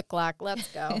 I'm off the clock. Let's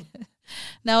go.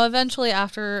 Now, eventually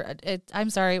after I'm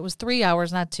sorry, it was 3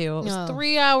 hours, not 2. It was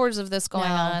 3 hours of this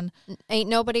going on. Ain't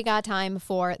nobody got time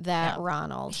for that,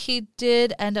 Ronald. He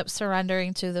did end up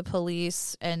surrendering to the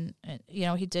police, and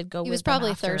he did go with them. He was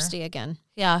probably thirsty again.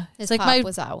 Yeah. His pop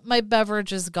was out. My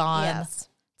beverage is gone. Yes.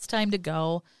 It's time to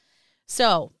go.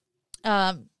 So,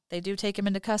 they do take him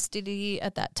into custody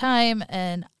at that time,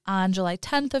 and on July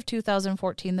 10th of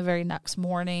 2014, the very next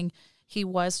morning, he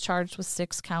was charged with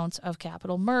 6 counts of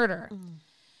capital murder.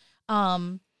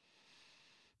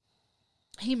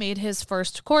 He made his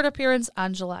first court appearance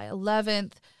on July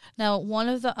 11th. Now, one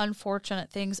of the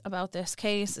unfortunate things about this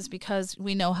case is because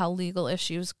we know how legal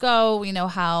issues go. We know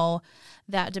how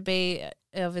that debate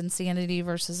of insanity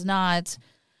versus not.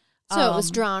 So it was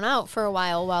drawn out for a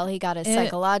while he got his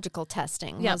psychological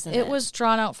testing, wasn't it? It was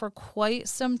drawn out for quite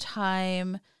some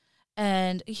time.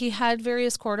 And he had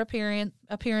various court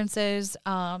appearances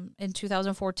in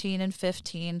 2014 and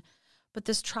 15, but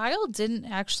this trial didn't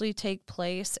actually take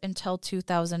place until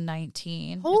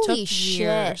 2019. Holy it took shit!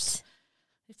 Years.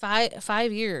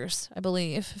 5 years, I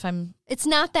believe. It's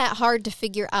not that hard to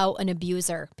figure out an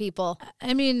abuser, people.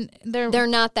 I mean, they're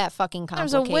not that fucking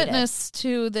complicated. There's a witness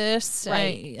to this.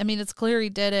 Right. I mean, it's clear he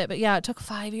did it, but yeah, it took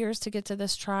 5 years to get to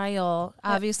this trial.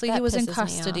 Obviously, he was in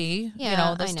custody.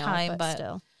 This time, but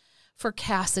still. For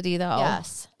Cassidy, though,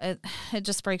 yes, it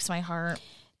just breaks my heart.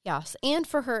 Yes, and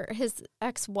for his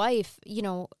ex-wife,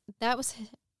 that was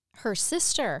her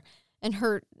sister and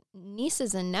her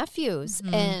nieces and nephews,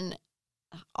 and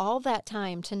all that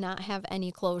time to not have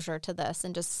any closure to this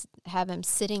and just have him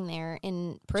sitting there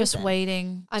in prison. Just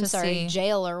waiting.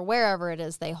 Jail or wherever it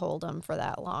is they hold him for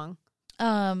that long.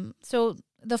 So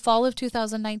the fall of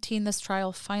 2019, this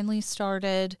trial finally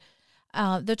started.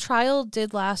 The trial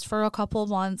did last for a couple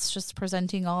months, just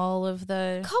presenting all of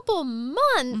the... Couple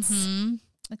months? Mm-hmm.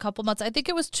 A couple months. I think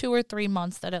it was 2 or 3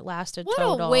 months that it lasted what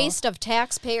total. What a waste of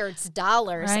taxpayers'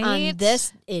 dollars on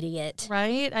this idiot.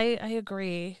 Right? I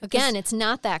agree. Again, it's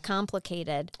not that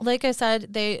complicated. Like I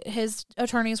said, his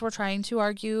attorneys were trying to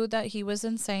argue that he was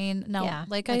insane. No,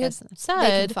 like I said.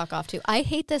 They can fuck off too. I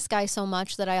hate this guy so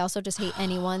much that I also just hate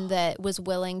anyone that was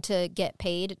willing to get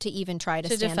paid to even try to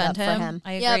stand up for him.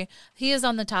 I agree. He is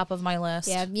on the top of my list.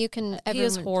 Yeah, you can. He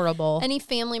is horrible. Any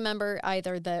family member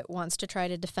either that wants to try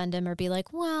to defend him or be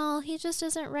like, well, he just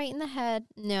isn't right in the head.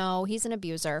 No, he's an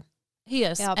abuser. He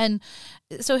is. Yep. And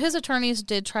so his attorneys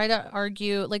did try to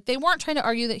argue, like they weren't trying to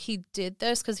argue that he did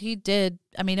this because he did.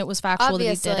 I mean, it was factual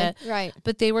Obviously, that he did it. Right.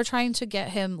 But they were trying to get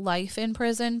him life in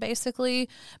prison, basically,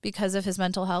 because of his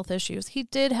mental health issues. He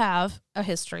did have a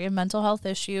history of mental health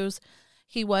issues.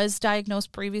 He was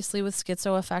diagnosed previously with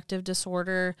schizoaffective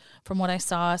disorder from what I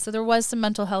saw. So there was some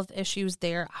mental health issues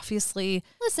there. Obviously,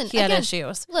 he had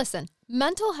issues. Listen,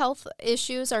 mental health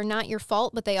issues are not your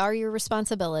fault, but they are your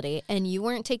responsibility. And you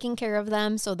weren't taking care of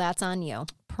them, so that's on you.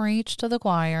 Preach to the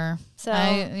choir. So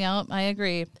I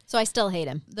agree. So I still hate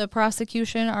him. The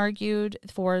prosecution argued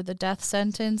for the death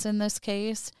sentence in this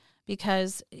case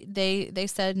because they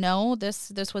said, no,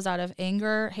 this was out of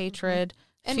anger, hatred,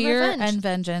 and fear revenge. And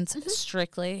vengeance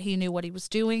strictly. He knew what he was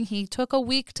doing. He took a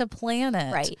week to plan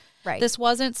it. Right. This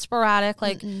wasn't sporadic.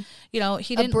 Like, he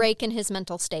didn't. A break in his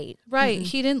mental state. Right.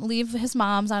 He didn't leave his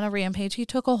mom's on a rampage. He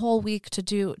took a whole week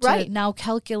to now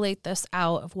calculate this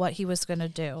out of what he was going to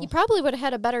do. He probably would have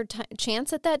had a better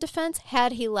chance at that defense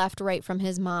had he left right from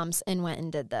his mom's and went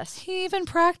and did this. He even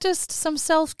practiced some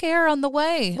self-care on the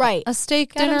way. Right. A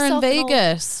steak dinner in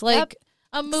Vegas.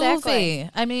 A movie. Exactly.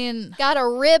 I mean, got a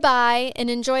ribeye and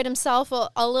enjoyed himself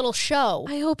a little show.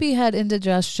 I hope he had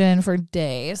indigestion for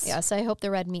days. Yes, I hope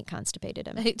the red meat constipated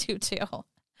him. I do too.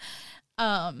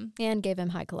 And gave him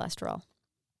high cholesterol.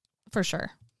 For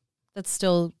sure. That's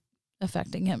still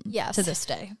affecting him to this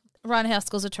day. Ron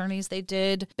Haskell's attorneys, they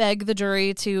did beg the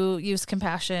jury to use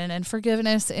compassion and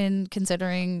forgiveness in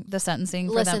considering the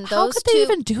sentencing for them. How could they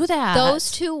even do that? Those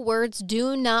two words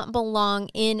do not belong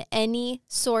in any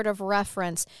sort of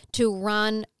reference to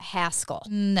Ron Haskell.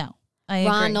 No, I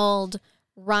agree.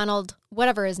 Ronald,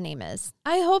 whatever his name is.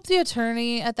 I hope the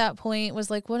attorney at that point was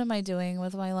like, what am I doing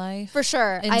with my life? For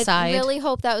sure. Inside. I really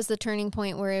hope that was the turning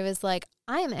point where he was like,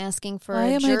 I am asking for Why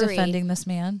a jury am I defending this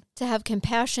man? To have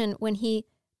compassion when he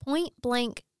point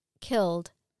blank killed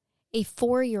a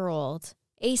 4-year-old,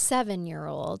 a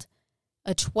 7-year-old,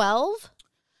 a 12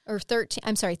 or 13,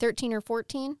 I'm sorry, 13 or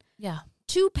 14. Yeah.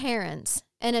 2 parents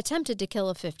and attempted to kill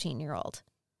a 15-year-old.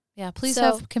 Yeah, please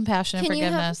have compassion and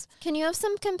forgiveness. Can you have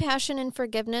some compassion and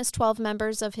forgiveness, 12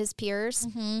 members of his peers?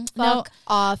 Mm-hmm. Fuck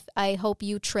off. I hope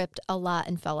you tripped a lot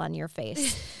and fell on your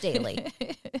face daily.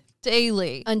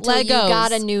 Daily. Until Legos. You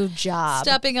got a new job.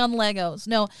 Stepping on Legos.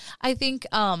 No, I think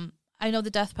I know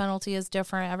the death penalty is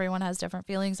different. Everyone has different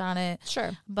feelings on it.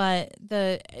 Sure. But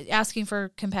the asking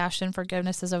for compassion,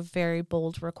 forgiveness is a very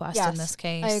bold request in this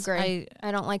case. I agree.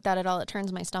 I don't like that at all. It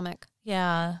turns my stomach.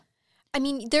 Yeah. I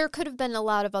mean, there could have been a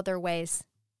lot of other ways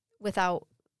without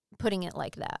putting it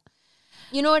like that.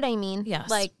 You know what I mean? Yes.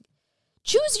 Like,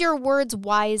 choose your words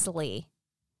wisely,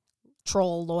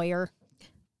 troll lawyer.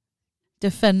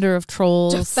 Defender of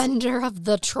trolls. Defender of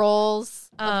the trolls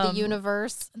of the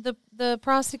universe. The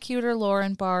prosecutor,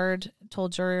 Lauren Bard,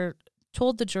 told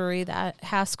the jury that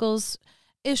Haskell's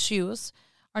issues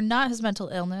are not his mental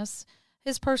illness.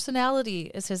 His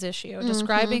personality is his issue,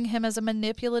 describing him as a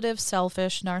manipulative,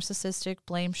 selfish, narcissistic,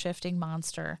 blame-shifting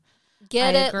monster.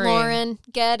 Get it, Lauren.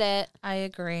 Get it. I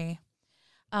agree.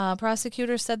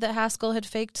 Prosecutors said that Haskell had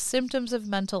faked symptoms of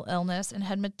mental illness and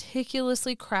had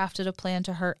meticulously crafted a plan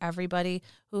to hurt everybody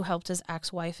who helped his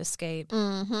ex-wife escape.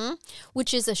 Mm-hmm.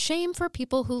 Which is a shame for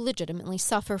people who legitimately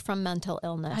suffer from mental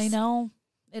illness. I know.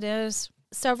 It is.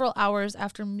 Several hours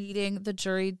after meeting, the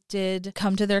jury did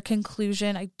come to their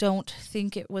conclusion. I don't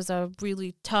think it was a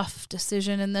really tough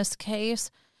decision in this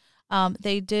case.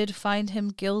 They did find him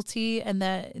guilty, and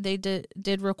that they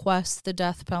did request the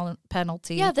death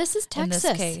penalty. Yeah, this is Texas.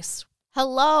 In this case.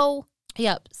 Hello.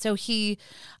 Yep. So he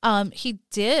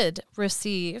did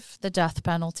receive the death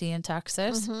penalty in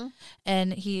Texas,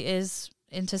 and he is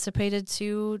anticipated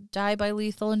to die by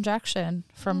lethal injection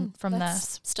from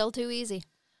this. Still too easy.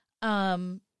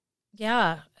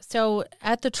 Yeah. So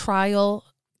at the trial,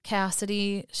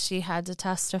 Cassidy, she had to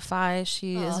testify.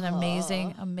 She is an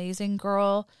amazing, amazing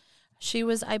girl. She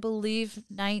was, I believe,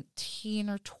 19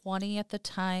 or 20 at the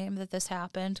time that this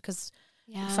happened because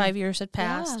 5 years had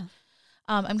passed.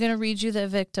 I'm going to read you the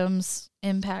victim's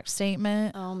impact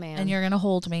statement. Oh, man. And you're going to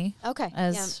hold me. Okay.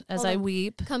 As I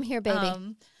weep. Come here,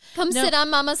 baby. Come sit on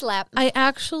Mama's lap. I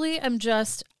actually am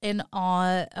just in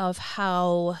awe of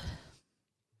how,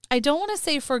 I don't want to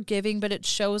say forgiving, but it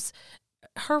shows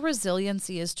her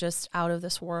resiliency is just out of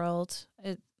this world.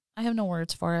 I have no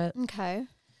words for it. Okay.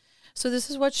 So this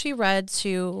is what she read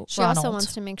to She Ronald. also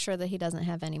wants to make sure that he doesn't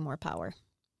have any more power.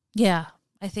 Yeah.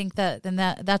 I think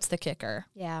that's the kicker.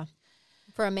 Yeah.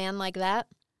 For a man like that,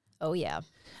 oh, yeah.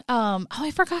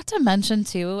 I forgot to mention,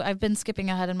 too, I've been skipping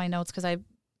ahead in my notes because I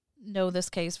know this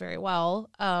case very well.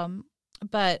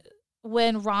 But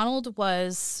when Ronald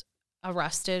was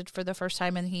arrested for the first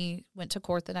time and he went to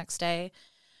court the next day,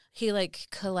 he,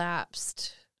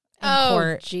 collapsed in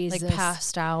court. Jesus.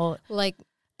 Passed out.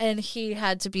 And he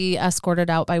had to be escorted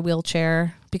out by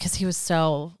wheelchair because he was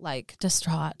so,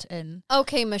 distraught. And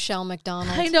okay, Michelle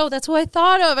McDonald. I know. That's what I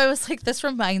thought of. I was like, this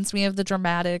reminds me of the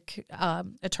dramatic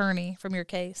attorney from your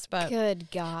case. But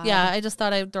good God. Yeah, I just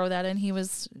thought I'd throw that in. He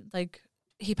was,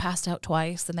 he passed out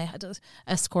twice, and they had to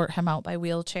escort him out by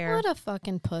wheelchair. What a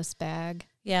fucking puss bag.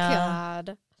 Yeah.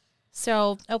 God.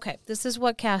 So, okay, this is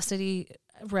what Cassidy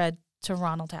read to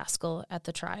Ronald Haskell at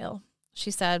the trial. She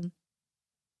said,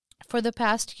 "For the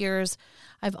past years,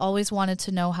 I've always wanted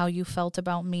to know how you felt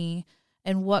about me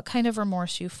and what kind of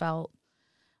remorse you felt.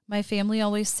 My family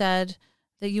always said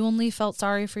that you only felt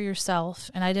sorry for yourself,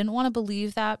 and I didn't want to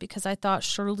believe that because I thought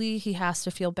surely he has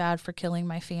to feel bad for killing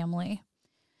my family.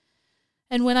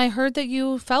 And when I heard that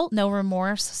you felt no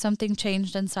remorse, something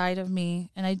changed inside of me,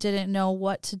 and I didn't know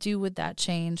what to do with that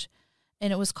change,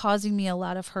 and it was causing me a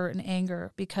lot of hurt and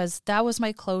anger because that was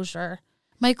my closure.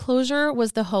 My closure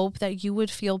was the hope that you would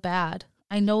feel bad.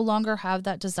 I no longer have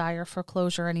that desire for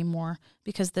closure anymore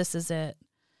because this is it.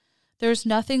 There's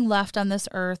nothing left on this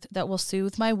earth that will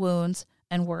soothe my wounds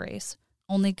and worries.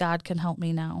 Only God can help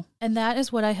me now. And that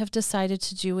is what I have decided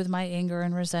to do with my anger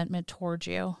and resentment toward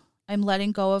you. I'm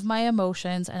letting go of my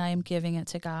emotions and I am giving it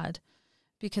to God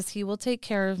because He will take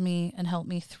care of me and help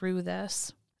me through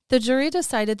this. The jury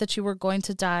decided that you were going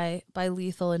to die by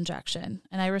lethal injection,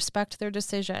 and I respect their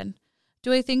decision.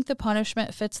 Do I think the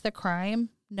punishment fits the crime?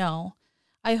 No.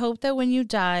 I hope that when you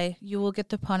die, you will get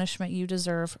the punishment you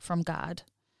deserve from God.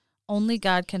 Only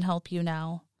God can help you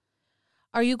now.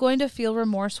 Are you going to feel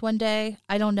remorse one day?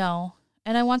 I don't know.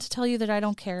 And I want to tell you that I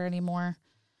don't care anymore.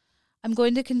 I'm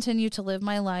going to continue to live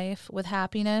my life with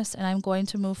happiness, and I'm going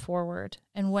to move forward.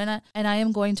 And I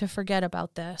am going to forget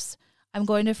about this. I'm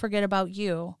going to forget about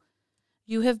you.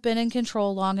 You have been in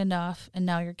control long enough, and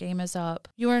now your game is up.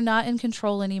 You are not in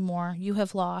control anymore. You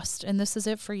have lost, and this is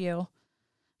it for you.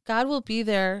 God will be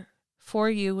there for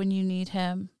you when you need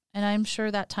Him, and I'm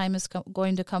sure that time is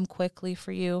going to come quickly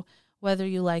for you, whether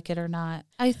you like it or not.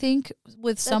 I think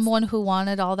with someone who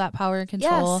wanted all that power and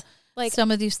control, yes,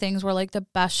 some of these things were the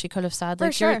best she could have said.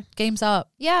 For sure. Your game's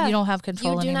up. Yeah. You don't have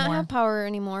control anymore. You do not have power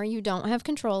anymore. You don't have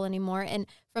control anymore. And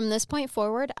from this point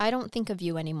forward, I don't think of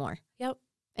you anymore. Yep.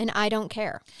 And I don't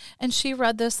care. And she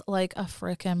read this like a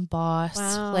freaking boss.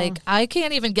 Wow. I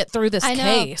can't even get through this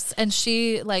case. And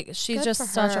she's Good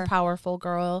just such a powerful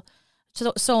girl.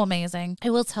 So amazing. I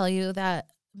will tell you that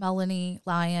Melanie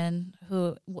Lyon,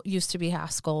 who used to be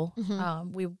Haskell,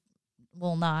 we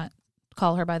will not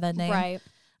call her by that name. Right.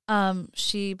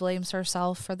 She blames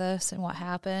herself for this and what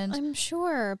happened. I'm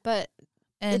sure, but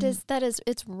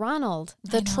it's Ronald,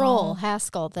 the troll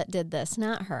Haskell, that did this,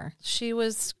 not her. She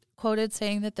was quoted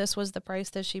saying that this was the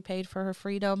price that she paid for her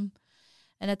freedom.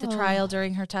 And at the trial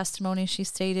during her testimony, she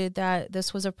stated that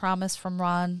this was a promise from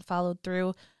Ron followed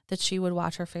through, that she would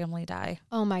watch her family die.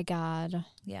 Oh my God.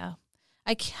 Yeah.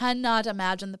 I cannot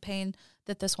imagine the pain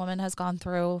that this woman has gone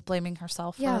through, blaming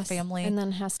herself for her family. And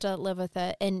then has to live with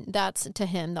it. And that's, to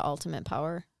him, the ultimate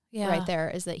power right there,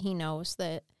 is that he knows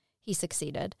that he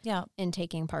succeeded in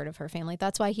taking part of her family.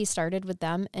 That's why he started with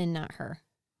them and not her.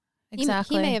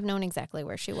 Exactly. He may have known exactly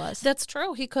where she was. That's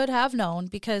true. He could have known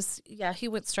because, he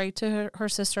went straight to her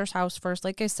sister's house first.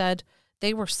 Like I said,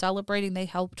 they were celebrating. They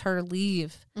helped her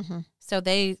leave. Mm-hmm. So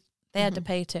they had to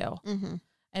pay too. Mm-hmm.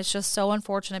 It's just so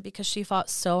unfortunate because she fought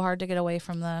so hard to get away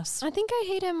from this. I think I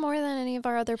hate him more than any of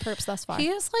our other perps thus far. He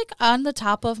is on the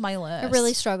top of my list. I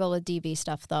really struggle with DV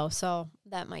stuff though, so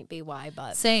that might be why.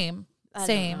 But Same. I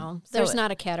don't know. There's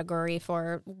not a category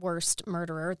for worst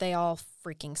murderer. They all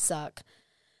freaking suck.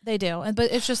 They do.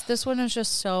 But it's just, this one is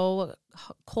just so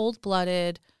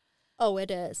cold-blooded. Oh,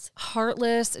 it is.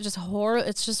 Heartless. It's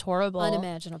just horrible.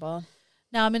 Unimaginable.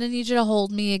 Now I'm going to need you to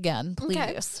hold me again, please.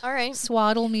 Okay. All right.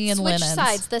 Swaddle me in linens. Switch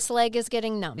sides. This leg is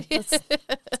getting numb. Let's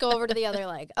go over to the other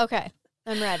leg. Okay.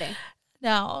 I'm ready.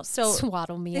 No, so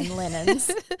swaddle me in linens.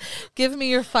 Give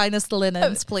me your finest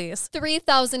linens, please.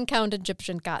 3,000 count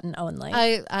Egyptian cotton only.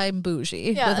 I'm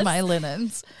bougie with my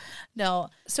linens. No,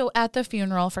 so at the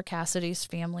funeral for Cassidy's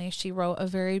family, she wrote a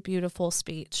very beautiful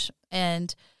speech,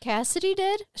 and Cassidy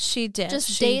did. She did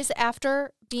just days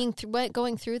after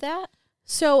going through that.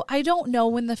 So I don't know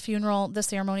when the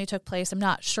ceremony took place. I'm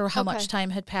not sure how much time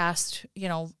had passed,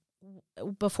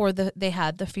 before they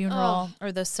had the funeral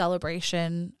or the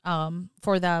celebration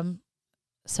for them.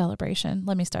 Celebration.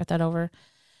 Let me start that over.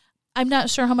 I'm not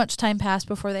sure how much time passed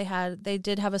before they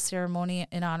did have a ceremony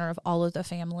in honor of all of the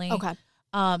family. Okay.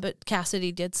 But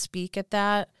Cassidy did speak at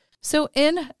that. So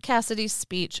in Cassidy's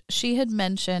speech, she had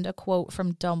mentioned a quote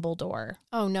from Dumbledore.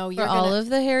 Oh, no. For all of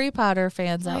the Harry Potter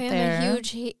fans out there. I am a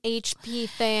huge HP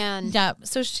fan. Yeah.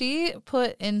 So she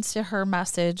put into her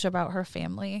message about her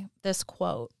family this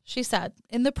quote. She said,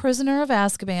 "In The Prisoner of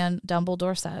Azkaban,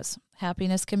 Dumbledore says,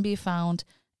 happiness can be found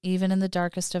even in the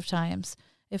darkest of times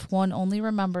if one only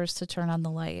remembers to turn on the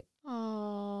light."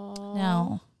 Oh.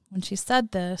 Now, when she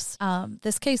said this,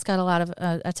 this case got a lot of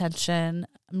attention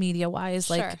media-wise,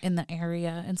 like in the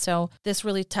area. And so this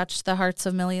really touched the hearts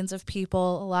of millions of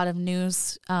people. A lot of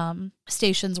news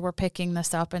stations were picking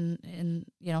this up and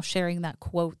sharing that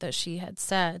quote that she had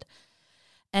said.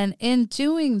 And in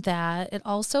doing that, it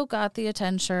also got the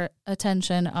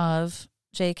attention of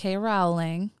J.K.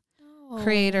 Rowling,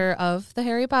 creator of the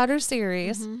Harry Potter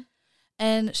series. Mm-hmm.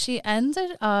 And she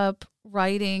ended up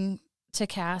writing to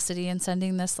Cassidy and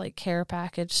sending this care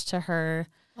package to her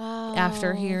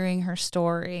after hearing her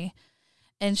story.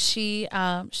 And she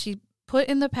put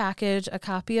in the package a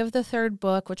copy of the third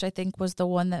book, which I think was the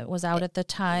one that was out at the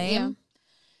time.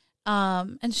 Yeah.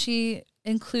 And she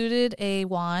included a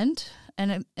wand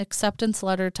and an acceptance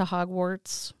letter to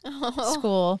Hogwarts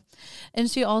school. And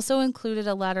she also included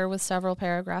a letter with several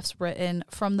paragraphs written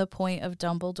from the point of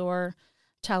Dumbledore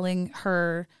telling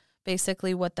her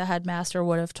basically what the headmaster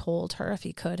would have told her if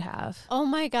he could have. Oh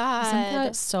my God. Isn't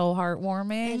that so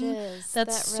heartwarming? It is.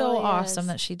 That's that so really awesome is.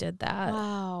 that she did that.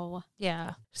 Wow.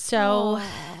 Yeah. So,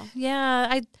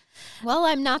 Well,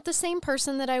 I'm not the same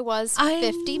person that I was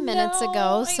 50 minutes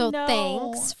ago, so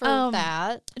thanks for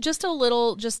that. Just a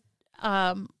little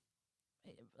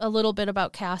bit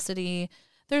about Cassidy.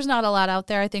 There's not a lot out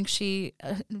there. I think she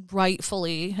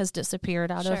rightfully has disappeared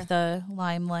out of the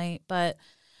limelight, but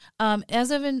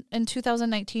as of in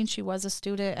 2019, she was a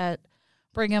student at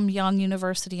Brigham Young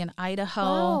University in Idaho.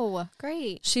 Oh,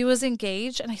 great. She was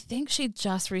engaged, and I think she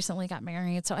just recently got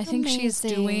married. So I think she's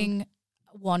doing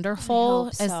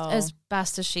wonderful as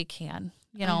best as she can.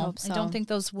 I don't think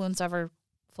those wounds ever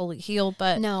fully healed,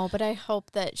 but no, but I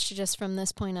hope that she just from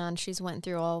this point on, she's went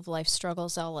through all of life's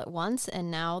struggles all at once, and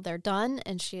now they're done,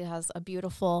 and she has a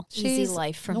beautiful, easy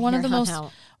life from one here of the most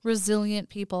out. Resilient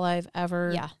people I've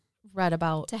ever read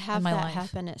about to have in my that life.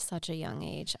 Happen at such a young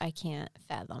age. I can't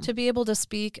fathom. To be able to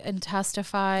speak and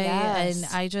testify, and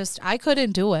I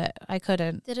couldn't do it. I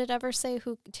couldn't.Id it ever say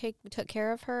who took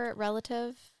care of her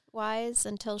relative-wise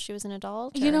until she was an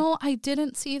adult? I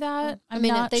didn't see that. I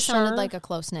mean, they sounded like a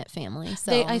close-knit family.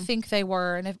 So I think they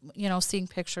were, and if seeing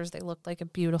pictures, they looked like a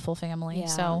beautiful family. Yeah.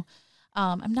 So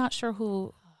I'm not sure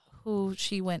who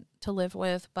she went to live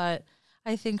with, but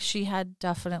I think she had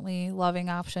definitely loving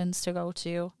options to go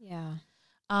to. Yeah.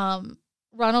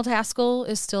 Ronald Haskell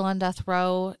is still on death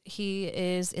row. He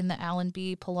is in the Allen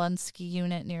B. Polunsky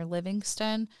unit near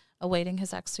Livingston, awaiting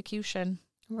his execution.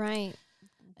 Right.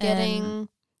 Getting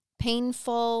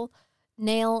painful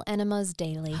nail enemas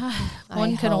daily.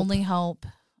 One can only hope.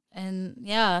 And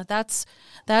that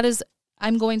is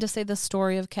I'm going to say the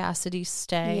story of Cassidy's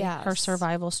stay, her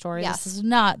survival story. Yes. This is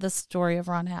not the story of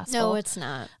Ron Haskell. No, it's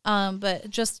not. But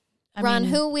just Ron,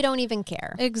 who we don't even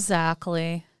care.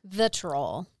 Exactly. The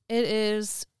troll. It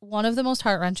is one of the most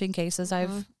heart-wrenching cases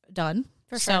I've done.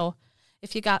 For sure. So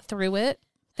if you got through it,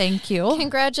 thank you.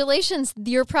 Congratulations.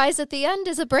 Your prize at the end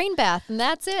is a brain bath, and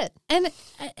that's it.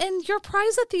 And your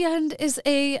prize at the end is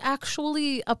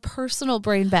actually a personal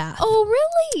brain bath. Oh,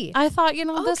 really? I thought,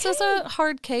 this is a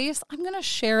hard case. I'm going to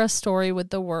share a story with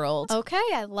the world. Okay,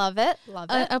 I love it.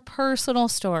 A personal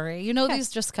story. These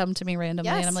just come to me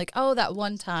randomly, and I'm like, oh, that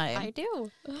one time. I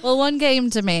do. Well, one came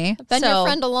to me. I've been your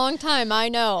friend a long time, I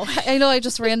know. I know, I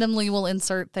just randomly will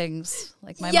insert things.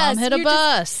 Like my mom hit a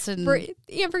bus.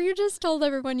 Amber, you just told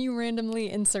everyone you randomly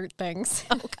insert things.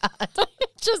 Oh, God. I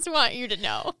just want you to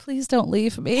know. Please don't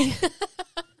leave me.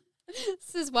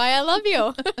 This is why I love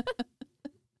you.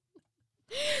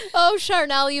 Oh,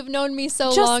 Charnel, you've known me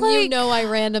so long. You know I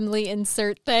randomly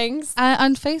insert things.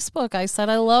 On Facebook, I said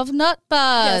I love nut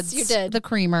buds. Yes, you did. The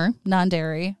creamer,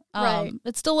 non-dairy. Right.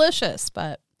 It's delicious,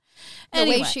 but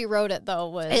Anyway, the way she wrote it, though,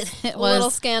 was a little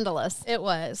scandalous. It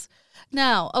was.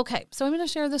 Now, okay, so I'm going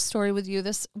to share this story with you.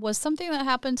 This was something that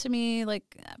happened to me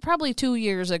like probably 2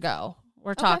 years ago.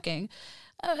 We're talking.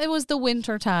 It was the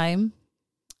winter time.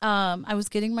 I was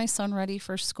getting my son ready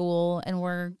for school, and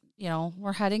we're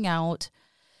heading out.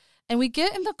 And we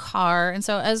get in the car, and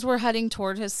so as we're heading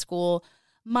toward his school,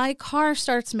 my car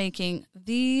starts making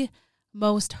the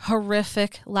most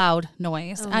horrific loud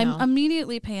noise. I'm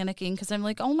immediately panicking because I'm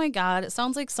like, oh my God, it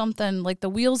sounds like something, like the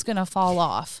wheel's going to fall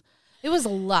off. It was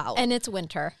loud. And it's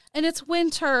winter.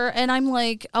 And I'm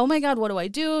like, oh my God, what do I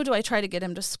do? Do I try to get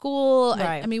him to school?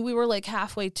 Right. I mean, we were like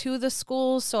halfway to the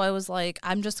school, so I was like,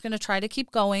 I'm just going to try to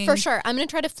keep going. For sure. I'm going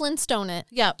to try to Flintstone it.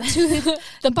 Yeah. To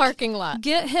the parking lot.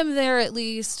 Get him there at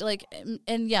least. Like,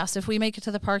 and yes, if we make it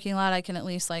to the parking lot, I can at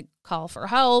least like call for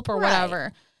help or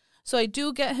whatever. So I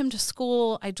do get him to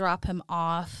school. I drop him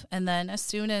off. And then as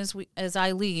soon as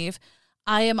I leave,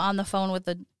 I am on the phone with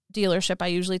the dealership I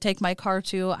usually take my car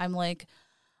to. I'm like,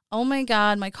 oh my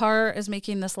God, my car is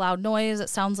making this loud noise. It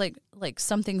sounds like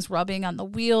something's rubbing on the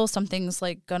wheel. Something's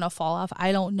like going to fall off.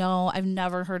 I don't know. I've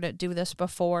never heard it do this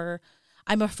before.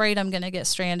 I'm afraid I'm going to get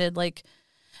stranded. Like,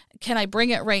 can I bring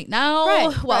it right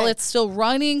now while it's still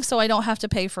running so I don't have to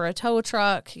pay for a tow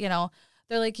truck?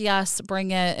 They're like, yes,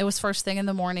 bring it. It was first thing in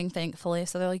the morning, thankfully.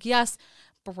 So they're like, yes,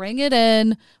 bring it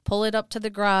in, pull it up to the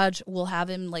garage. We'll have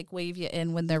him like wave you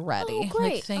in when they're ready. Oh,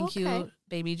 great. Like, thank you,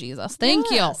 baby Jesus. Thank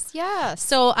you. Yes.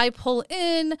 So I pull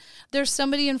in. There's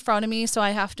somebody in front of me, so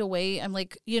I have to wait. I'm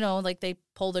like, like they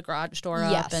pull the garage door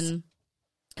up. And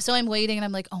so I'm waiting, and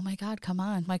I'm like, oh my God, come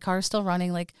on. My car's still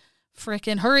running. Like,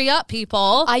 freaking hurry up,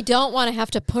 people. I don't want to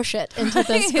have to push it into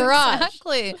this garage.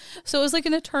 Exactly. So it was like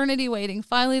an eternity waiting.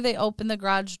 Finally, they open the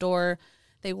garage door.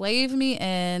 They wave me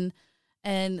in.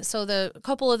 And so a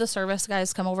couple of the service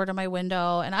guys come over to my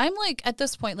window. And I'm like, at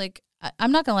this point, like,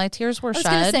 I'm not going to lie, tears were shed. I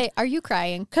was going to say, are you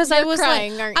crying? Because I was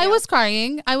crying, like, I was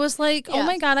crying. I was like, oh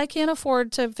my God, I can't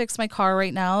afford to fix my car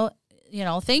right now.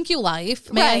 Thank you,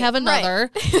 life. May I have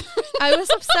another? I was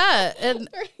upset.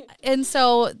 And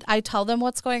so I tell them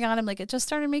what's going on. I'm like, it just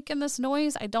started making this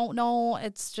noise. I don't know.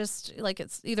 It's just like,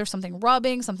 it's either something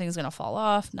rubbing, something's going to fall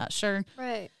off. Not sure.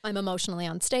 Right. I'm emotionally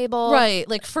unstable. Right.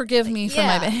 Like, forgive me for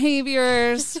my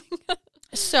behaviors.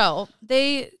 So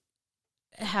they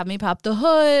have me pop the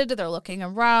hood. They're looking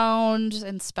around,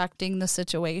 inspecting the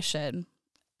situation.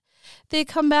 They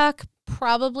come back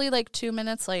probably like 2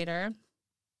 minutes later.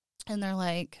 And they're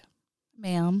like,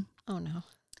 ma'am. Oh, no.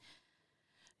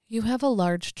 You have a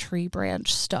large tree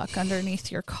branch stuck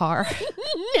underneath your car.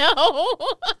 No.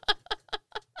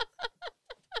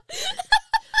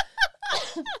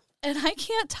 And I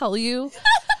can't tell you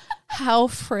how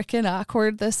freaking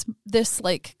awkward this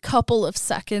like couple of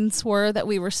seconds were that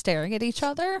we were staring at each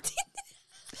other.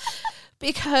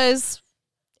 Because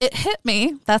it hit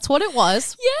me. That's what it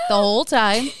was. The whole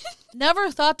time.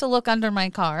 Never thought to look under my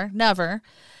car. Never.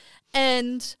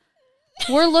 And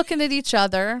we're looking at each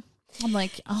other. I'm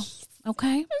like, oh,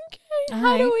 okay.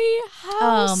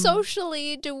 How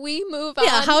socially do we move on?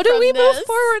 Yeah, how do we move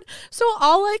forward? So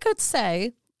all I could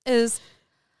say is,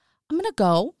 I'm going to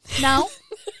go now.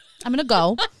 I'm going to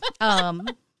go.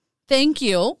 Thank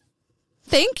you.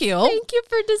 Thank you. Thank you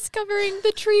for discovering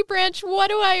the tree branch. What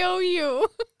do I owe you?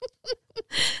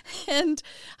 And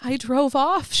I drove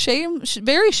off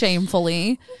very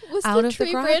shamefully out of the garage. Was the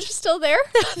tree branch still there?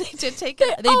 They did take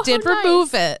it. They did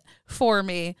remove it for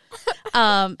me.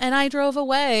 And I drove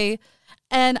away.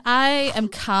 And I am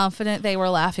confident they were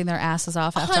laughing their asses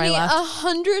off after I left.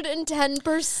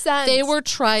 110%. They were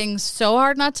trying so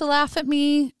hard not to laugh at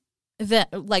me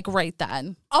that, like, right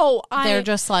then. Oh, they're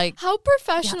just like, how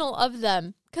professional of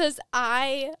them. Because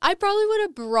I probably would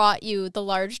have brought you the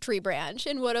large tree branch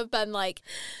and would have been like,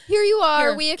 here you are.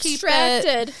 Here, we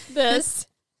extracted this.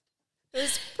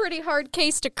 It's a pretty hard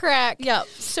case to crack. Yep.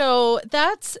 So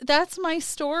that's my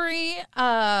story.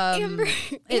 Amber,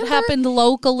 it happened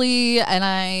locally, and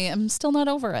I am still not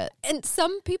over it. And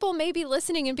some people may be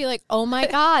listening and be like, oh my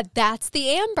God, that's the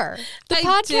Amber. The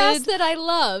podcast that I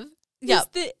love. Yeah,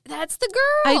 that's the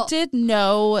girl. I did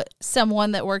know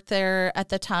someone that worked there at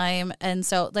the time, and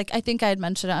so like I think I had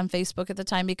mentioned it on Facebook at the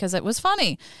time because it was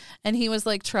funny, and he was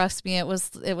like, "Trust me, it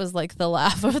was like the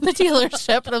laugh of the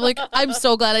dealership." And I'm like, "I'm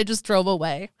so glad I just drove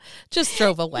away,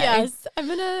 Yes, I'm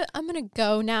gonna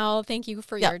go now. Thank you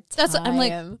for your time. That's I'm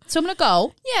like, so I'm gonna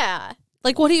go. Yeah.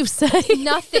 Like, what do you say?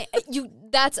 Nothing.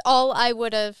 That's all I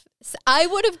would have. I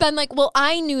would have been like, well,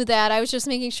 I knew that. I was just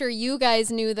making sure you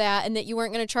guys knew that and that you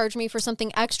weren't going to charge me for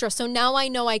something extra. So now I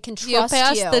know I can trust you. You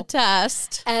passed the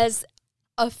test. As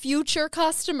a future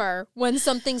customer when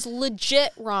something's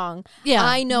legit wrong. Yeah.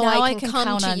 I know I can come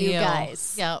count to on you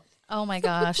guys. Yeah. Oh my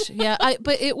gosh. Yeah.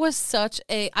 But it was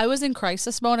I was in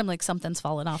crisis mode. I'm like, something's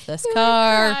falling off this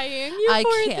car. Crying. You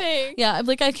poor thing. Yeah. I'm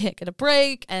like, I can't get a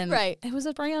break. And it was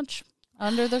a branch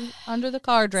under the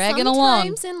car dragging along.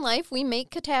 Sometimes in life we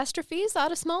make catastrophes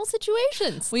out of small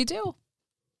situations. We do.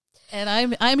 And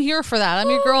I'm here for that. I'm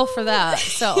your girl for that.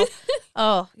 So,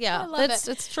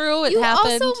 it's true. It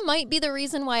happened. You also might be the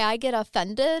reason why I get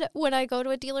offended when I go to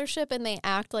a dealership and they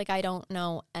act like I don't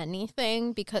know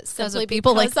anything because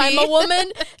people like I'm a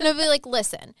woman. And I'll be like,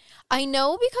 listen, I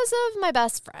know because of my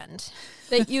best friend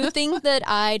that you think that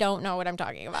I don't know what I'm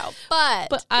talking about,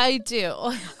 but I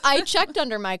do. I checked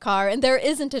under my car and there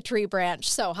isn't a tree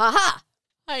branch, so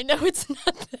I know it's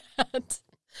not that.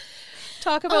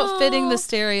 Talk about fitting the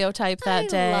stereotype that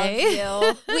day.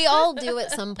 Love you. We all do at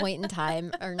some point in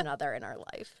time or another in our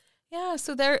life. Yeah,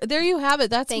 so there you have it.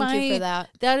 Thank you for that.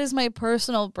 That is my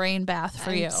personal brain bath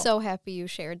for you. I'm so happy you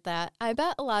shared that. I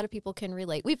bet a lot of people can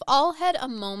relate. We've all had a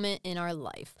moment in our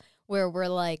life where we're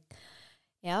like,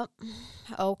 yep,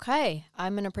 okay,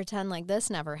 I'm going to pretend like this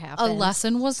never happened. A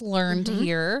lesson was learned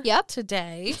here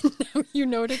today. You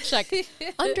know to check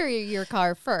under your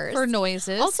car first. For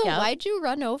noises. Also, why'd you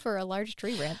run over a large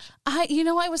tree branch? I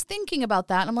was thinking about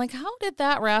that. And I'm like, how did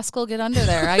that rascal get under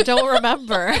there? I don't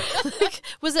remember.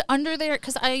 Was it under there?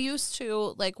 Because I used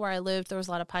to, where I lived, there was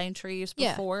a lot of pine trees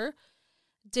before.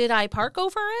 Yeah. Did I park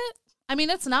over it? I mean,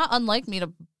 it's not unlike me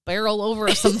to barrel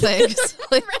over some things.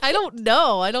 I don't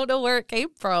know. I don't know where it came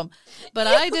from, but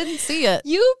I didn't see it.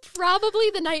 You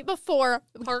probably the night before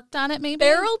parked on it, maybe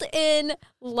barreled in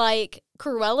like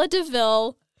Cruella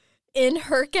DeVille in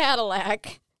her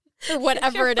Cadillac or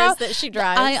whatever it is that she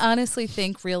drives. I honestly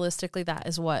think realistically that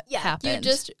is what happened.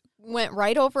 You just went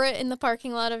right over it in the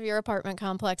parking lot of your apartment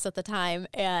complex at the time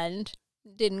and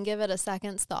didn't give it a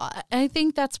second's thought. I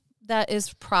think that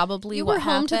is probably what happened. You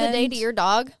were home to the day to your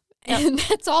dog. And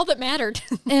that's all that mattered.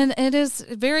 And it is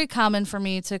very common for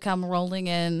me to come rolling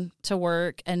in to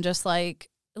work and just like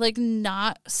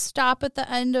not stop at the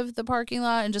end of the parking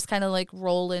lot and just kind of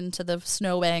roll into the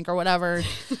snowbank or whatever.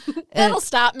 That'll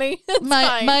stop me. That's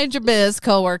fine. My Jabiz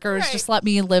coworkers just let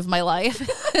me live my life.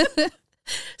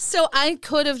 So I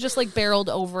could have just barreled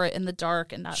over it in the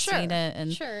dark and not seen it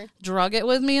and drug it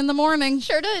with me in the morning.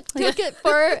 Sure did. Took it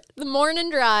for the morning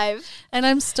drive. And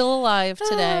I'm still alive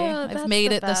today. I've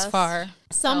made it this far.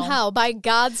 Somehow, by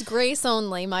God's grace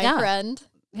only, my friend.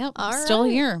 Yep, still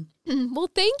here. Well,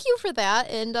 thank you for that,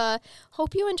 and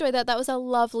hope you enjoyed that. That was a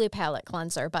lovely palate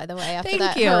cleanser, by the way, after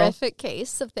that horrific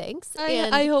case of things.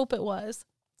 I hope it was.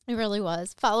 It really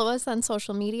was. Follow us on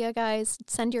social media, guys.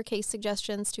 Send your case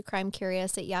suggestions to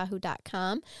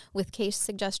crimecurious@yahoo.com with case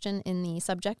suggestion in the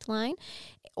subject line,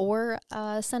 or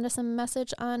send us a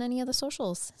message on any of the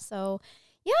socials. So,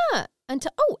 yeah. And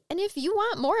if you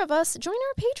want more of us, join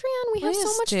our Patreon. We have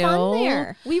so much fun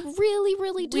there. We really,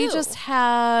 really do. We just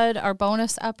had our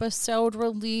bonus episode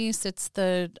release. It's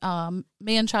the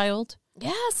man-child.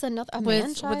 Yes, another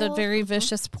with a very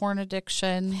vicious porn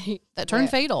addiction that turned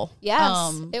fatal.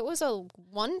 Yes, it was a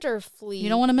wonderfully you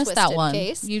don't want to miss that one.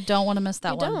 Case. You don't want to miss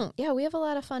that one. You don't. Yeah, we have a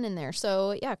lot of fun in there.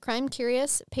 So yeah, Crime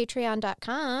Curious,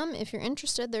 Patreon.com. If you're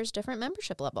interested, there's different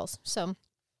membership levels. So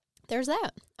there's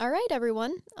that. All right,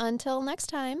 everyone. Until next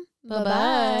time.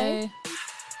 Bye-bye.